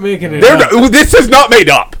shit. We're not making it They're up. not- this is not made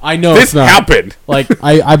up. I know this it's not. happened. Like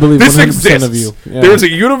I believe This 100% exists. of you. Yeah. There's a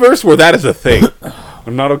universe where that is a thing.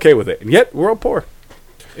 I'm not okay with it, and yet we're all poor.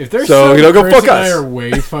 If there's So, some you know, go Chris fuck and I us. are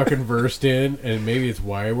way fucking versed in, and maybe it's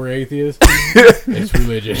why we're atheists. It's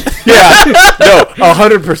religion. Yeah, no,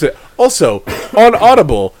 100%. Also, on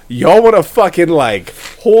Audible, y'all want a fucking like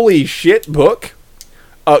holy shit book?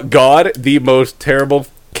 God, the most terrible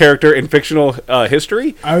character in fictional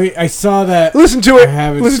history. I saw that. Listen to I it.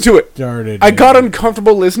 haven't Listen to it. started. I yet. got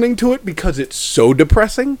uncomfortable listening to it because it's so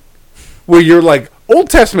depressing. Where you're like, Old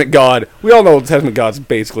Testament God. We all know Old Testament God's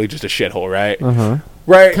basically just a shithole, right?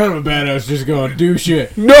 Right? Kind of a badass, just going do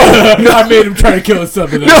shit. No, I made him try to kill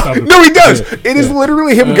something. no, he does. It is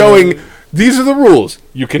literally him going. These are the rules.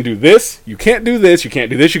 You can do this. You can't do this. You can't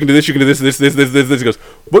do this. You can do this. You can do this. This. He goes,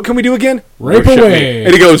 what can we do again? Rape Worship away. me.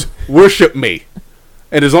 And he goes, worship me.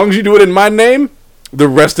 And as long as you do it in my name, the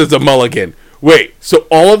rest is a mulligan. Wait, so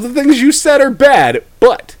all of the things you said are bad,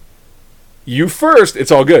 but you first,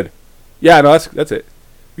 it's all good. Yeah, no, that's it.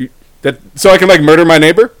 So I can like murder my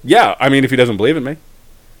neighbor? Yeah, I mean if he doesn't believe in me.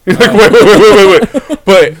 He's like, wait.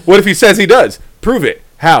 But what if he says he does? Prove it.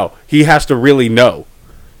 How? He has to really know.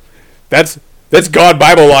 That's God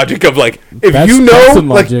Bible logic of like if That's you know Justin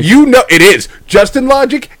like logic. you know it is. Justin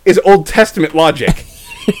logic is Old Testament logic.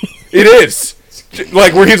 It is.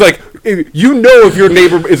 Like where he's like you know if your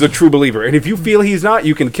neighbor is a true believer and if you feel he's not,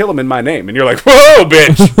 you can kill him in my name. And you're like, "Whoa,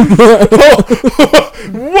 bitch."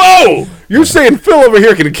 Whoa! You're saying Phil over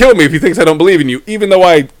here can kill me if he thinks I don't believe in you even though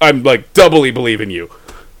I'm like doubly believe in you.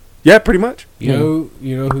 Yeah, pretty much. You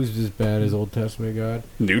know who's as bad as Old Testament God?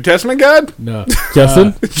 New Testament God? No,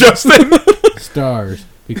 Justin? Justin? Stars,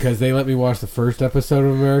 because they let me watch the first episode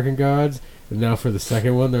of American Gods, and now for the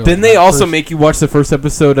second one, they're Didn't like, they "That also first-" make you watch the first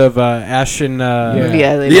episode of Ash and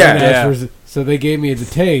Yeah, they Yeah. That's so they gave me the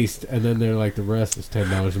taste, and then they're like, the rest is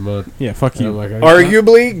 $10 a month. Yeah, fuck And I'm you. like,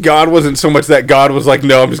 Arguably, God wasn't so much that God was like,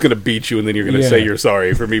 no, I'm just going to beat you, and then you're going to Yeah. say you're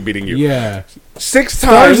sorry for me beating you. yeah. 6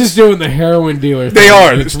 Stars times. is doing the heroin dealer. They thing.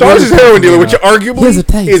 are. It's Stars is really heroin dealer, which fucking me up. He has a arguably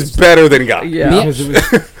taste. is better than God. Yeah. Because it was,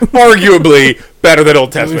 Arguably better than Old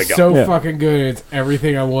it Testament was God. so Yeah. fucking good. It's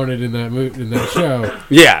everything I wanted in that show.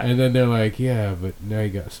 Yeah. And then they're like, yeah, but now you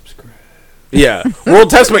got to subscribe. Yeah. Old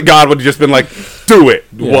Testament God would have just been like, do it.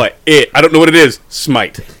 What? It. I don't know what it is.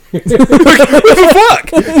 Smite. Like, what the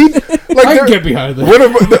fuck? Like, I they're- can get behind that. What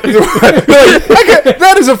if,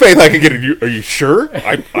 that is a faith I can get. Are you sure?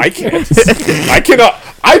 I can't. I cannot.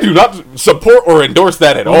 I do not support or endorse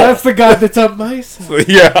that at Well, all. that's the God that's up my side.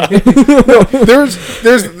 Yeah. No,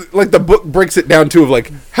 there's like the book breaks it down too of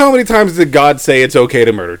like how many times did God say it's okay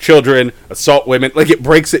to murder children, assault women? Like it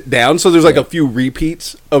breaks it down. So there's like a few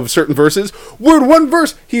repeats of certain verses. Word one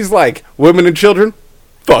verse, he's like women and children,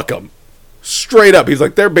 fuck them. Straight up. He's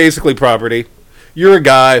like they're basically property. You're a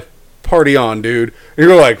guy, party on, dude. And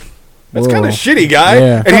you're like that's kind Whoa. of shitty, guy.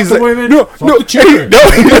 Yeah. And Fuck he's the like, women, no, fuck no, the children. no.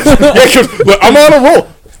 Yeah, he goes, "Look, I'm on a roll.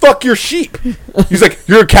 Fuck your sheep." He's like,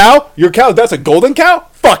 "You're a cow? Your cow? That's a golden cow?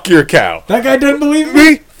 Fuck your cow." That guy doesn't believe in me.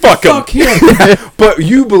 Me? Fuck him. Fuck him. But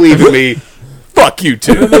you believe in me. Fuck you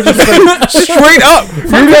too. Straight up.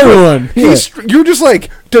 Fuck everyone. Yeah. You're just like,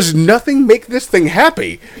 does nothing make this thing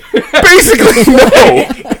happy? Basically, no.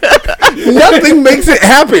 Nothing makes it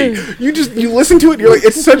happy. You listen to it, and you're like,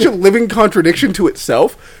 it's such a living contradiction to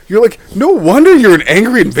itself. You're like, no wonder you're an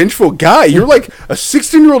angry and vengeful guy. You're like a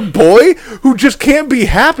 16-year-old boy who just can't be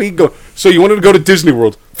happy. Go. So you wanted to go to Disney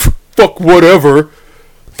World? Fuck whatever.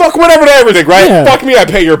 Fuck whatever to everything, right? Yeah. Fuck me, I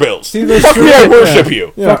pay your bills. See, those Fuck me, I shrimp? worship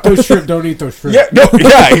you. Fuck those shrimp. Don't eat those shrimp. Yeah, no,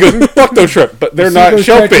 yeah. He goes, fuck those shrimp, but they're See not those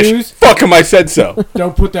shellfish. tattoos? Fuck them, I said so.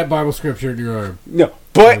 Don't put that Bible scripture in your arm. No,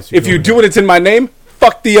 but Unless you if you go do ahead. it, it's in my name.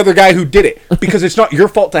 Fuck the other guy who did it because it's not your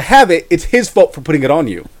fault to have it. It's his fault for putting it on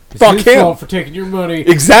you. It's Fuck his him. fault for taking your money.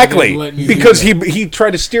 Exactly, and then letting you do because that. he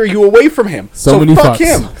tried to steer you away from him. So many fuck fucks.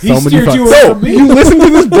 him. He So many steered you fucks. away No, from me. you listen to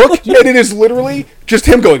this book, and it is literally just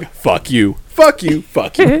him going, "Fuck you, fuck you,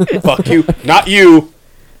 fuck you, fuck you, not you,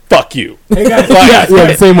 fuck you, Hey guys, Yeah, Yeah,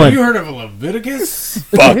 the same have one. you heard of Leviticus?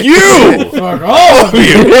 fuck you." Fuck all of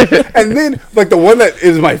you. And then like the one that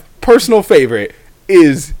is my personal favorite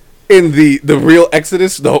is in the real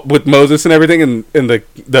Exodus with Moses and everything and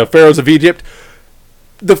the pharaohs of Egypt.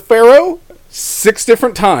 The pharaoh 6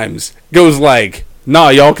 different times goes like, "Nah,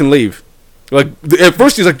 y'all can leave." Like at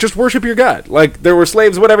first he's like, "Just worship your God." Like there were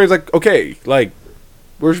slaves, whatever. He's like, "Okay, like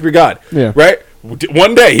worship your God." Yeah. Right.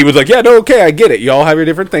 One day he was like, "Yeah, no, okay, I get it. Y'all have your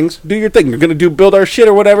different things. Do your thing. You're gonna build our shit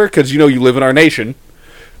or whatever because you live in our nation."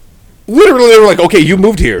 Literally, they were like, "Okay, you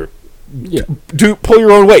moved here. Yeah. Pull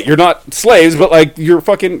your own weight. You're not slaves, but like you're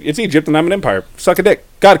fucking. It's Egypt, and I'm an empire. Suck a dick.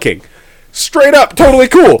 God king." Straight up, totally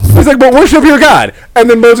cool. He's like, "But worship your God." And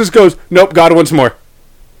then Moses goes, "Nope, God wants more."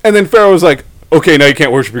 And then Pharaoh was like, "Okay, now you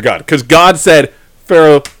can't worship your God because God said,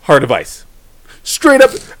 Pharaoh, heart of ice." Straight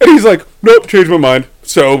up, and he's like, "Nope, changed my mind.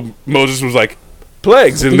 So Moses was like,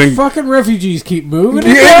 plagues, and These then fucking refugees keep moving.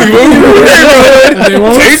 yeah, And they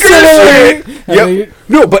won't dangerous. stay. And Yep. they-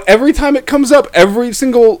 No, but every time it comes up, every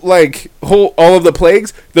single all of the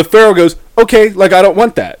plagues, the Pharaoh goes, okay, like I don't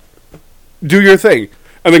want that. Do your thing,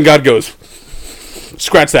 and then God goes,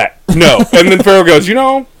 scratch that. No, and then Pharaoh goes,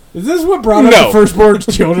 Is this what brought up No. the firstborn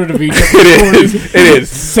children of Egypt? it is.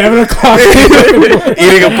 7 o'clock.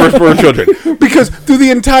 Eating up firstborn children. Because through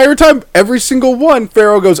the entire time, every single one,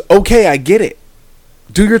 Pharaoh goes, okay, I get it.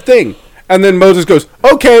 Do your thing. And then Moses goes,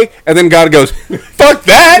 okay. And then God goes, fuck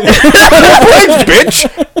that. Plagues,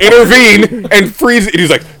 bitch. Intervene and freeze it. And he's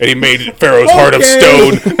like, and he made Pharaoh's heart of Okay.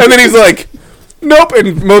 stone. And then he's like, nope.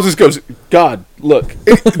 And Moses goes, God, look.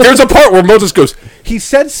 There's a part where Moses goes, he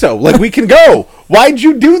said so. Like, we can go. Why'd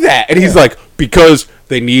you do that? And he's like, because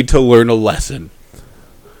they need to learn a lesson.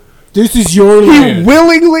 This is your He land.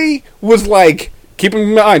 willingly was like, keep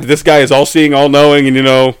in mind, this guy is all-seeing, all-knowing, and,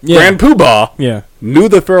 Yeah. Grand Poobah Yeah. knew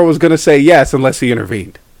the Pharaoh was going to say yes unless he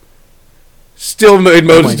intervened. Still made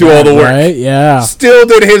Moses do all the work. Right? Yeah. Still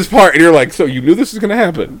did his part. And you're like, so you knew this was going to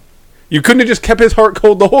happen. You couldn't have just kept his heart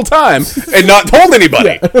cold the whole time and not told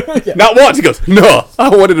anybody. Not once. He goes, no, I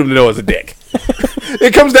wanted him to know I was a dick.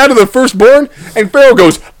 It comes down to the firstborn, and Pharaoh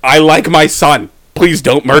goes, I like my son. Please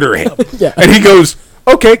don't murder him. Yeah. And he goes,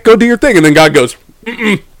 okay, go do your thing. And then God goes,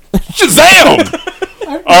 Shazam!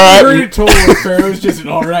 I've All heard right. it told where Pharaoh's just an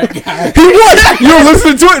alright guy. He was. You were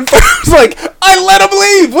listening to it, and Pharaoh's like, I let him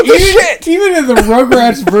leave. What the shit? Even in the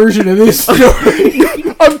Rugrats version of this story,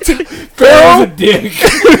 Pharaoh's Pharaoh a dick.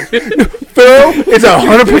 Pharaoh is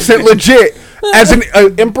 100% legit, as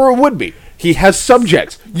an emperor would be. He has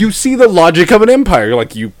subjects. You see the logic of an empire. You're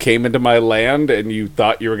like, you came into my land and you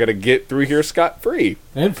thought you were going to get through here scot-free.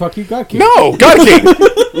 And fuck you, God King. No, God King.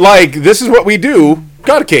 Like, this is what we do.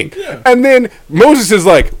 God King. And then Moses is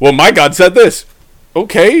like, well, my God said this.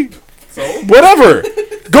 Okay. So? Whatever.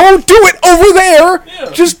 Go do it over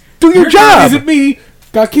there. Just do your Your God job. isn't me,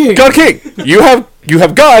 God King. God King. You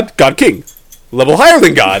have God, God King. Level higher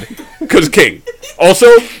than God, because King. Also,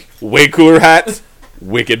 way cooler hats,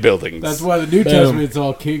 wicked buildings. That's why the New Testament's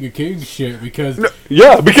all King of Kings shit, because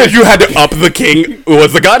Yeah, because you had to up the king who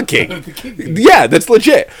was the God King. the king. Yeah, that's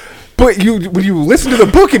legit. But when you listen to the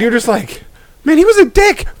book and you're just like, man, he was a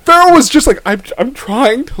dick. Pharaoh was just like, I'm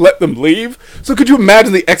trying to let them leave. So could you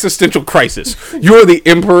imagine the existential crisis? You're the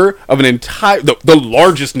emperor of an entire, the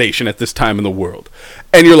largest nation at this time in the world.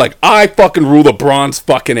 And you're like, I fucking rule the Bronze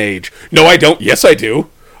fucking Age. No, I don't. Yes, I do.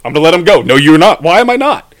 I'm gonna let him go. No, you're not. Why am I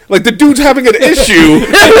not? Like, the dude's having an issue,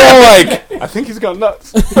 and they're all like, I think he's gone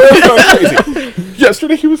nuts. Pharaoh's gone crazy.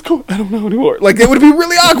 Yesterday he was cool. I don't know anymore. Like, it would be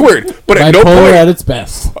really awkward. But at no Bipolar point, at its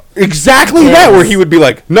best. exactly that, where he would be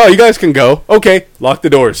like, no, you guys can go. Okay, lock the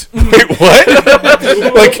doors. Wait, what?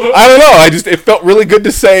 Like, I don't know. It felt really good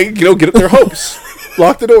to say, get up their hopes.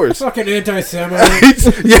 Lock the doors. Fucking anti-Semite.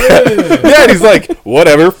 Yeah, and he's like,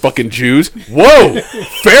 whatever, fucking Jews. Whoa,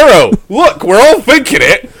 Pharaoh, look, we're all thinking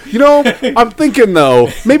it. I'm thinking, though,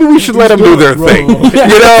 maybe we should let them do their thing.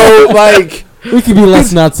 Like, We could be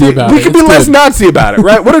less Nazi about it. we could be It's less good. Nazi about it,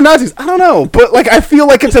 right? What are Nazis? I don't know, but, like, I feel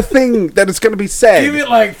like it's a thing that is going to be said. Give it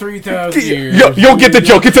like 3,000 years. You'll get the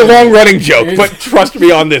joke. It's a long-running joke, but trust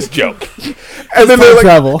me on this joke. And then they're like,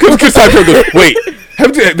 travel. because time travel goes, wait.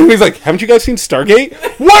 Then he's like, haven't you guys seen Stargate?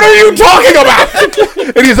 What are you talking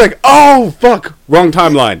about? And he's like, oh, fuck. Wrong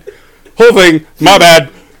timeline. Whole thing, my bad.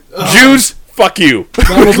 Jews, fuck you.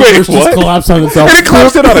 Bible Wait, verse just what? collapsed on itself. And it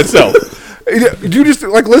collapsed in on itself. You just,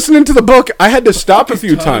 like, listening to the book, I had to stop a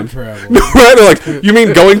few Time times. travel. Right? They're like, you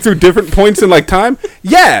mean going through different points in, like, time?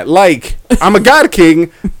 Yeah, like, I'm a God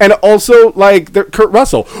King, and also, like, Kurt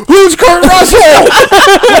Russell. Who's Kurt Russell?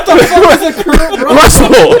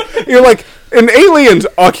 Russell. You're like, in Aliens,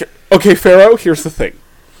 okay, Pharaoh, here's the thing.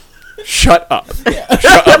 Shut up.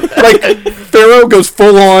 Shut up. Like, Pharaoh goes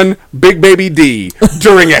full on Big Baby D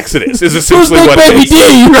during Exodus, is essentially Big what it Baby is.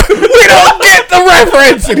 D? We don't get the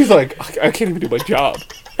reference! And he's like, I can't even do my job.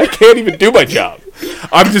 I can't even do my job.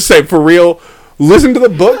 I'm just saying, for real, listen to the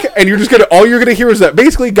book, and all you're gonna hear is that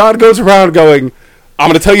basically God goes around going, I'm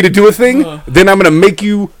gonna tell you to do a thing, then I'm gonna make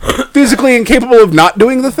you physically incapable of not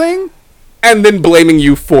doing the thing, and then blaming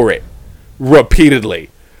you for it. Repeatedly.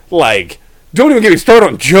 Like, don't even get me started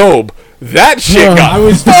on Job. That shit got I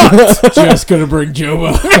was fucked. just gonna bring Joe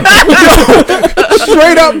up.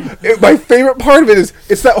 Straight up, my favorite part of it is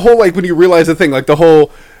it's that whole, like, when you realize the thing, like the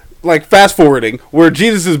whole, like, fast forwarding where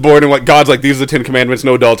Jesus is born and like God's like, these are the 10 commandments,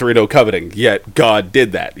 no adultery, no coveting. Yet God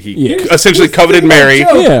did that. He essentially coveted Mary,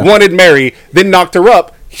 Yeah. wanted Mary, then knocked her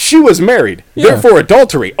up. She was married, therefore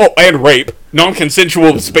adultery. Oh, and rape.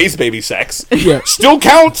 non-consensual space baby sex Yeah. still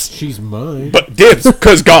counts, She's mine. but dibs,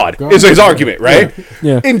 because God is his argument, right?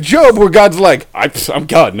 Yeah. In Job, where God's like, I'm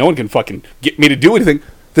God, no one can fucking get me to do anything,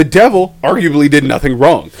 the devil arguably did nothing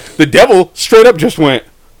wrong. The devil straight up just went,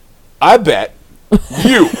 I bet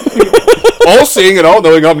you, all-seeing and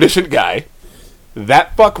all-knowing omniscient guy,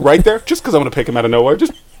 that fuck right there, just because I'm going to pick him out of nowhere,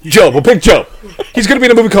 just Job, we'll pick Job. He's going to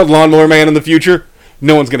be in a movie called Lawnmower Man in the future.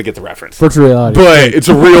 No one's going to get the reference. Virtual reality. But it's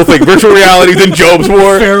a real thing. Virtual reality than Job's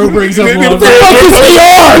war. Pharaoh brings up What one. the fuck is he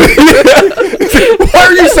on? Why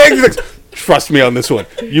are you saying these things? Trust me on this one.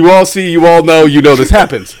 You all see, you all know, you know this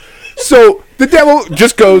happens. So the devil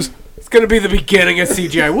just goes, It's gonna be the beginning of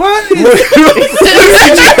CGI. What?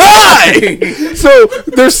 CGI! So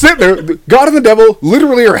they're sitting there. God and the devil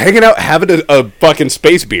literally are hanging out having a fucking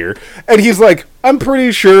space beer. And he's like, I'm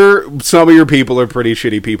pretty sure some of your people are pretty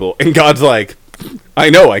shitty people. And God's like, I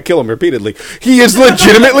know, I kill them repeatedly. He is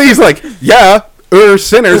legitimately, he's like, yeah,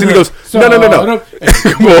 sinners. And he goes, no.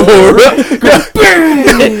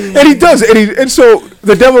 And he does. And so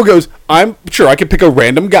the devil goes, I'm sure I can pick a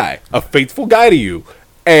random guy, a faithful guy to you,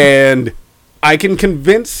 and I can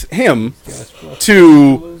convince him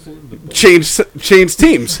to change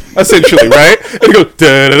teams, essentially, right? And he goes,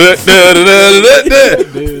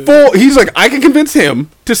 he's like, I can convince him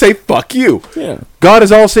to say, fuck you. Yeah. God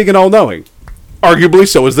is all-seeing and all-knowing. Arguably,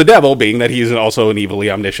 so is the devil, being that he is also an evilly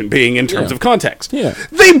omniscient being in terms of context. Yeah.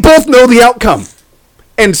 They both know the outcome.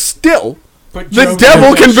 And still, But the Job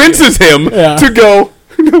devil did that convinces him Yeah. to go,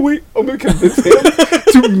 no, wait, I'm going to convince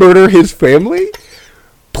him to murder his family.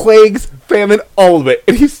 Plagues, famine, all of it.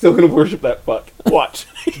 And he's still going to worship that fuck. Watch.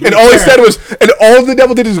 And all he said was, and all the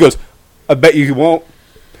devil did is goes, I bet you he won't.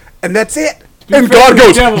 And that's it. And fair God to the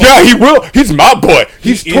goes, devil. yeah, he will. He's my boy.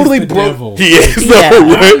 He's is totally the broke. devil. He is, Yeah. though,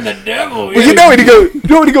 right? I'm the devil. Well, you know, and he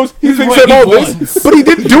goes, he thinks what that all he this, wants. but he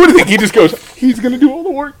didn't do anything. He just goes, he's going to do all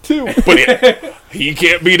the work, too. But he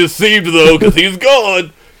can't be deceived, though, because he's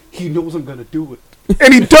God. He knows I'm going to do it.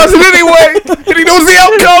 And he does it anyway. And he knows the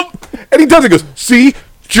outcome. And he does it. He goes, see,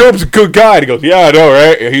 Job's a good guy. And he goes, yeah, I know,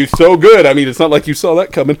 right? He's so good. I mean, it's not like you saw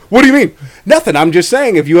that coming. What do you mean? Nothing. I'm just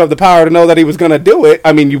saying, if you have the power to know that he was going to do it,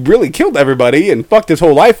 I mean, you really killed everybody and fucked his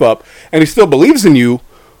whole life up, and he still believes in you,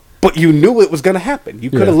 but you knew it was going to happen. You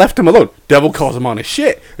could have left him alone. Devil calls him on his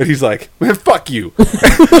shit, and he's like, man, fuck you.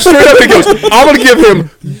 Straight up, he goes, I'm going to give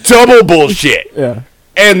him double bullshit. Yeah.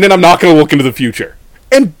 And then I'm not going to look into the future.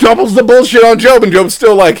 And doubles the bullshit on Job, and Job's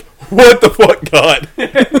still like, what the fuck, God?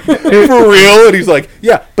 For real? And he's like,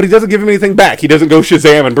 yeah, but he doesn't give him anything back. He doesn't go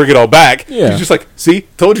Shazam and bring it all back. Yeah. He's just like, see,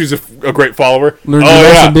 told you he's a great follower. Learned your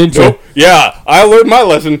lesson, didn't you? Nope. Yeah, I learned my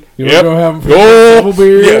lesson. You Yep. wanna go have a Oh, double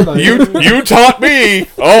beer? yeah, Like- you taught me.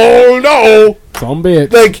 Oh, no. Some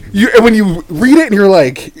bitch. Like, and when you read it and you're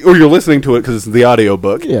like, or you're listening to it because it's the audio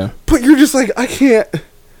book. Yeah. But you're just like,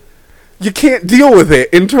 you can't deal with it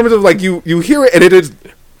in terms of like, you hear it and it is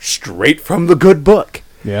straight from the good book.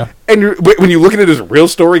 Yeah. And when you look at it as real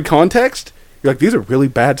story context, you're like, these are really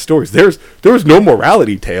bad stories. There was no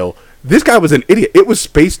morality tale. This guy was an idiot. It was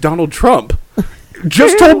Space Donald Trump.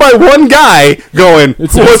 Just told by one guy going,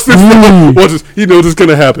 It's what's a- this? What's this? He knows it's going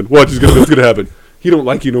to happen. Watch, what's going to happen. He don't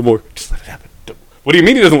like you no more. Just let it happen. What do you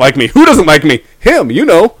mean he doesn't like me? Who doesn't like me? Him, you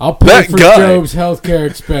know. I'll pay that for guy. Job's healthcare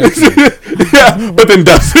expenses. Yeah, but then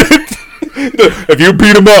doesn't. If you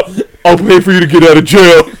beat him up, I'll pay for you to get out of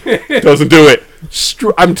jail. Doesn't do it.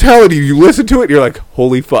 I'm telling you, you listen to it, you're like,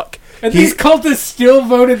 holy fuck. And these cultists still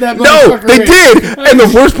voted that No, motherfucker they in. did. And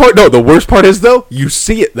the worst part is though, you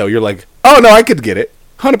see it though. You're like, oh no, I could get it,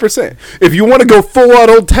 100%. If you want to go full out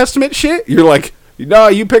Old Testament shit, you're like, no,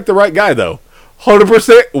 you picked the right guy though,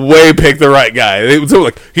 100%. Way picked the right guy. They were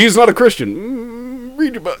like, he's not a Christian.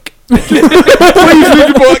 Read your book. Please read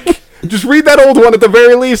your book. Just read that old one at the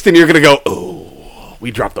very least, and you're gonna go, oh, we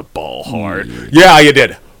dropped the ball hard. Yeah, you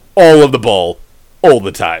did. All of the ball, all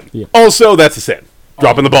the time. Yeah. Also, that's a sin.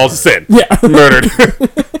 Dropping the ball's a sin. Yeah. Murdered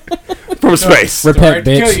from space. Sorry Repent,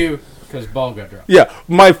 to kill bitch. you because ball got dropped. Yeah,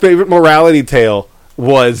 my favorite morality tale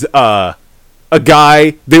was a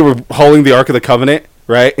guy. They were hauling the Ark of the Covenant,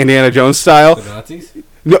 right, Indiana Jones style. The Nazis?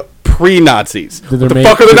 No, pre-Nazis. Did What the their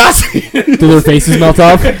fuck mate- are the Nazis? Did their faces melt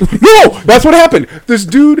off? No, that's what happened. This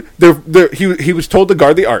dude, he was told to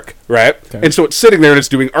guard the Ark, right? And so it's sitting there and it's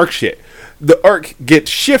doing Ark shit. The Ark gets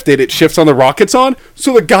shifted. It shifts on the rock it's on.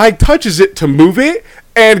 So the guy touches it to move it,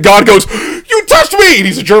 and God goes, "You touched me!" And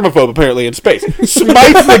he's a germaphobe apparently in space.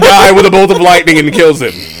 Smites the guy with a bolt of lightning and kills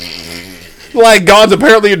him. like God's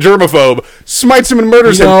apparently a germaphobe, smites him and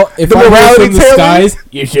murders You know, him. if The I were morality from the tale skies,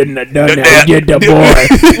 you shouldn't have done that. You did the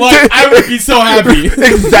boy. Like, I would be so happy.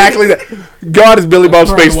 exactly that. God is Billy Bob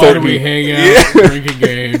Space Why do Turkey. we hang out and drink a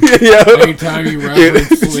game? Yeah. Anytime you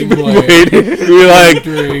reference Sling Blade, We're like,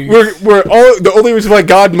 drinks. we're all the only reason why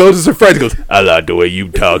God and Moses are friends. He goes, I like the way you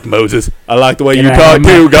talk, Moses. I like the way you talk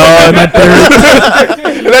too, God.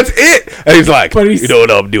 And that's it. And he's like, But he's- you know what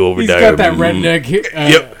I'm doing over He's there? got that redneck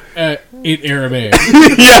in Aramaic.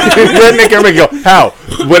 Yeah, redneck Aramaic. Go, how?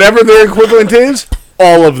 Whatever their equivalent is,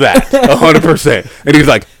 all of that, 100%. And he's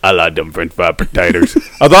like, I like them French fry potatoes.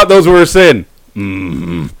 I thought those were a sin.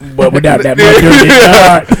 But without that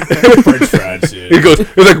much, French fries. He goes,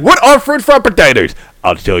 he's like, what are French fry potatoes?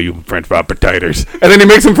 I'll tell you French fry potatoes. And then he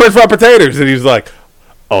makes some French fry potatoes, and he's like,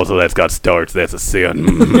 oh, so that's got starch. That's a sin.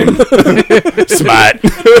 Smart.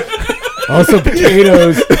 Also,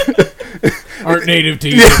 potatoes aren't native to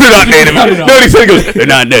you. Yeah, they're not native. Not at all. No, he said, he goes, they're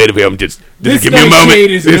not native here. I'm just This give me a moment.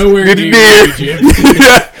 nightshade is nowhere near Egypt. Yeah.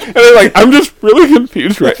 And they're like, I'm just really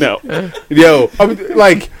confused right now. Yo, I'm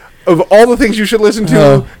like, of all the things you should listen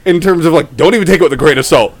to in terms of like, don't even take it with a grain of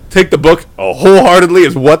salt. Take the book wholeheartedly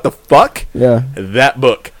as what the fuck? Yeah. That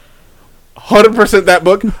book. 100% that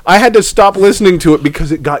book. I had to stop listening to it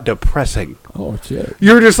because it got depressing. Oh, shit.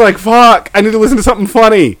 You were just like, fuck, I need to listen to something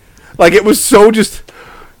funny. Like, it was so just,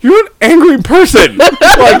 you're an angry person.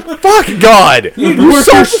 Like, fuck God. You work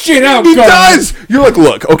your shit out, He God. does. You're like,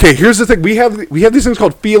 look, okay, here's the thing. We have these things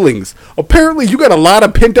called feelings. Apparently, you got a lot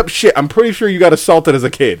of pent up shit. I'm pretty sure you got assaulted as a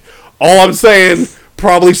kid. All I'm saying,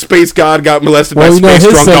 probably Space God got molested by Well, you know Space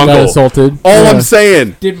his Drunk son got Uncle. assaulted. All Yeah. I'm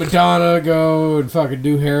saying. Did Madonna go and fucking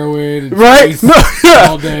do heroin and Right? space No, yeah.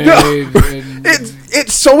 all day? No. And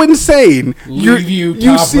It's so insane. Leave you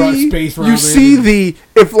top space you ramen. see the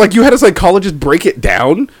if like you had a psychologist break it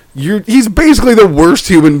down. He's basically the worst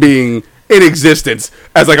human being in existence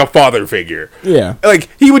as like a father figure. Yeah. Like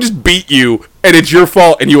he would just beat you and it's your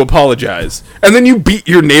fault and you apologize. And then you beat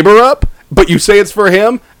your neighbor up, but you say it's for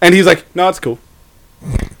him and he's like, "No, it's cool."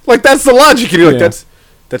 Like that's the logic. And you're like, Yeah.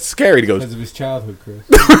 that's scary. And he goes, because of his childhood, Chris.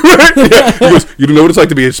 yeah. He goes, you don't know what it's like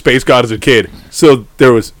to be a space god as a kid. So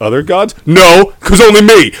there was other gods? No, because only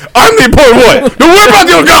me. I'm the important one. No, what about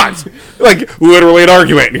the other gods? Like, literally an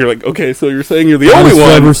argument. And you're like, okay, so you're saying you're the only one,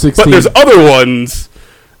 Forever but 16. there's other ones.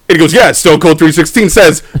 And he goes, yeah, Stone Cold 316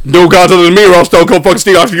 says, no gods other than me or else Stone Cold fucking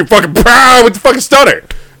Steve Austin, you're fucking proud with the fucking stutter.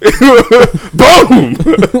 Boom!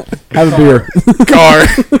 Have a beer. Car.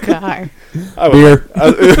 God. I would,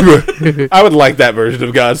 Beer. I would like that version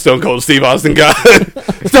of God, Stone Cold Steve Austin God.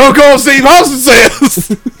 Stone Cold Steve Austin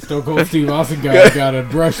says. Stone Cold Steve Austin got a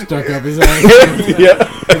brush stuck up his ass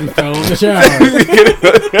Yeah. and he fell in the shower.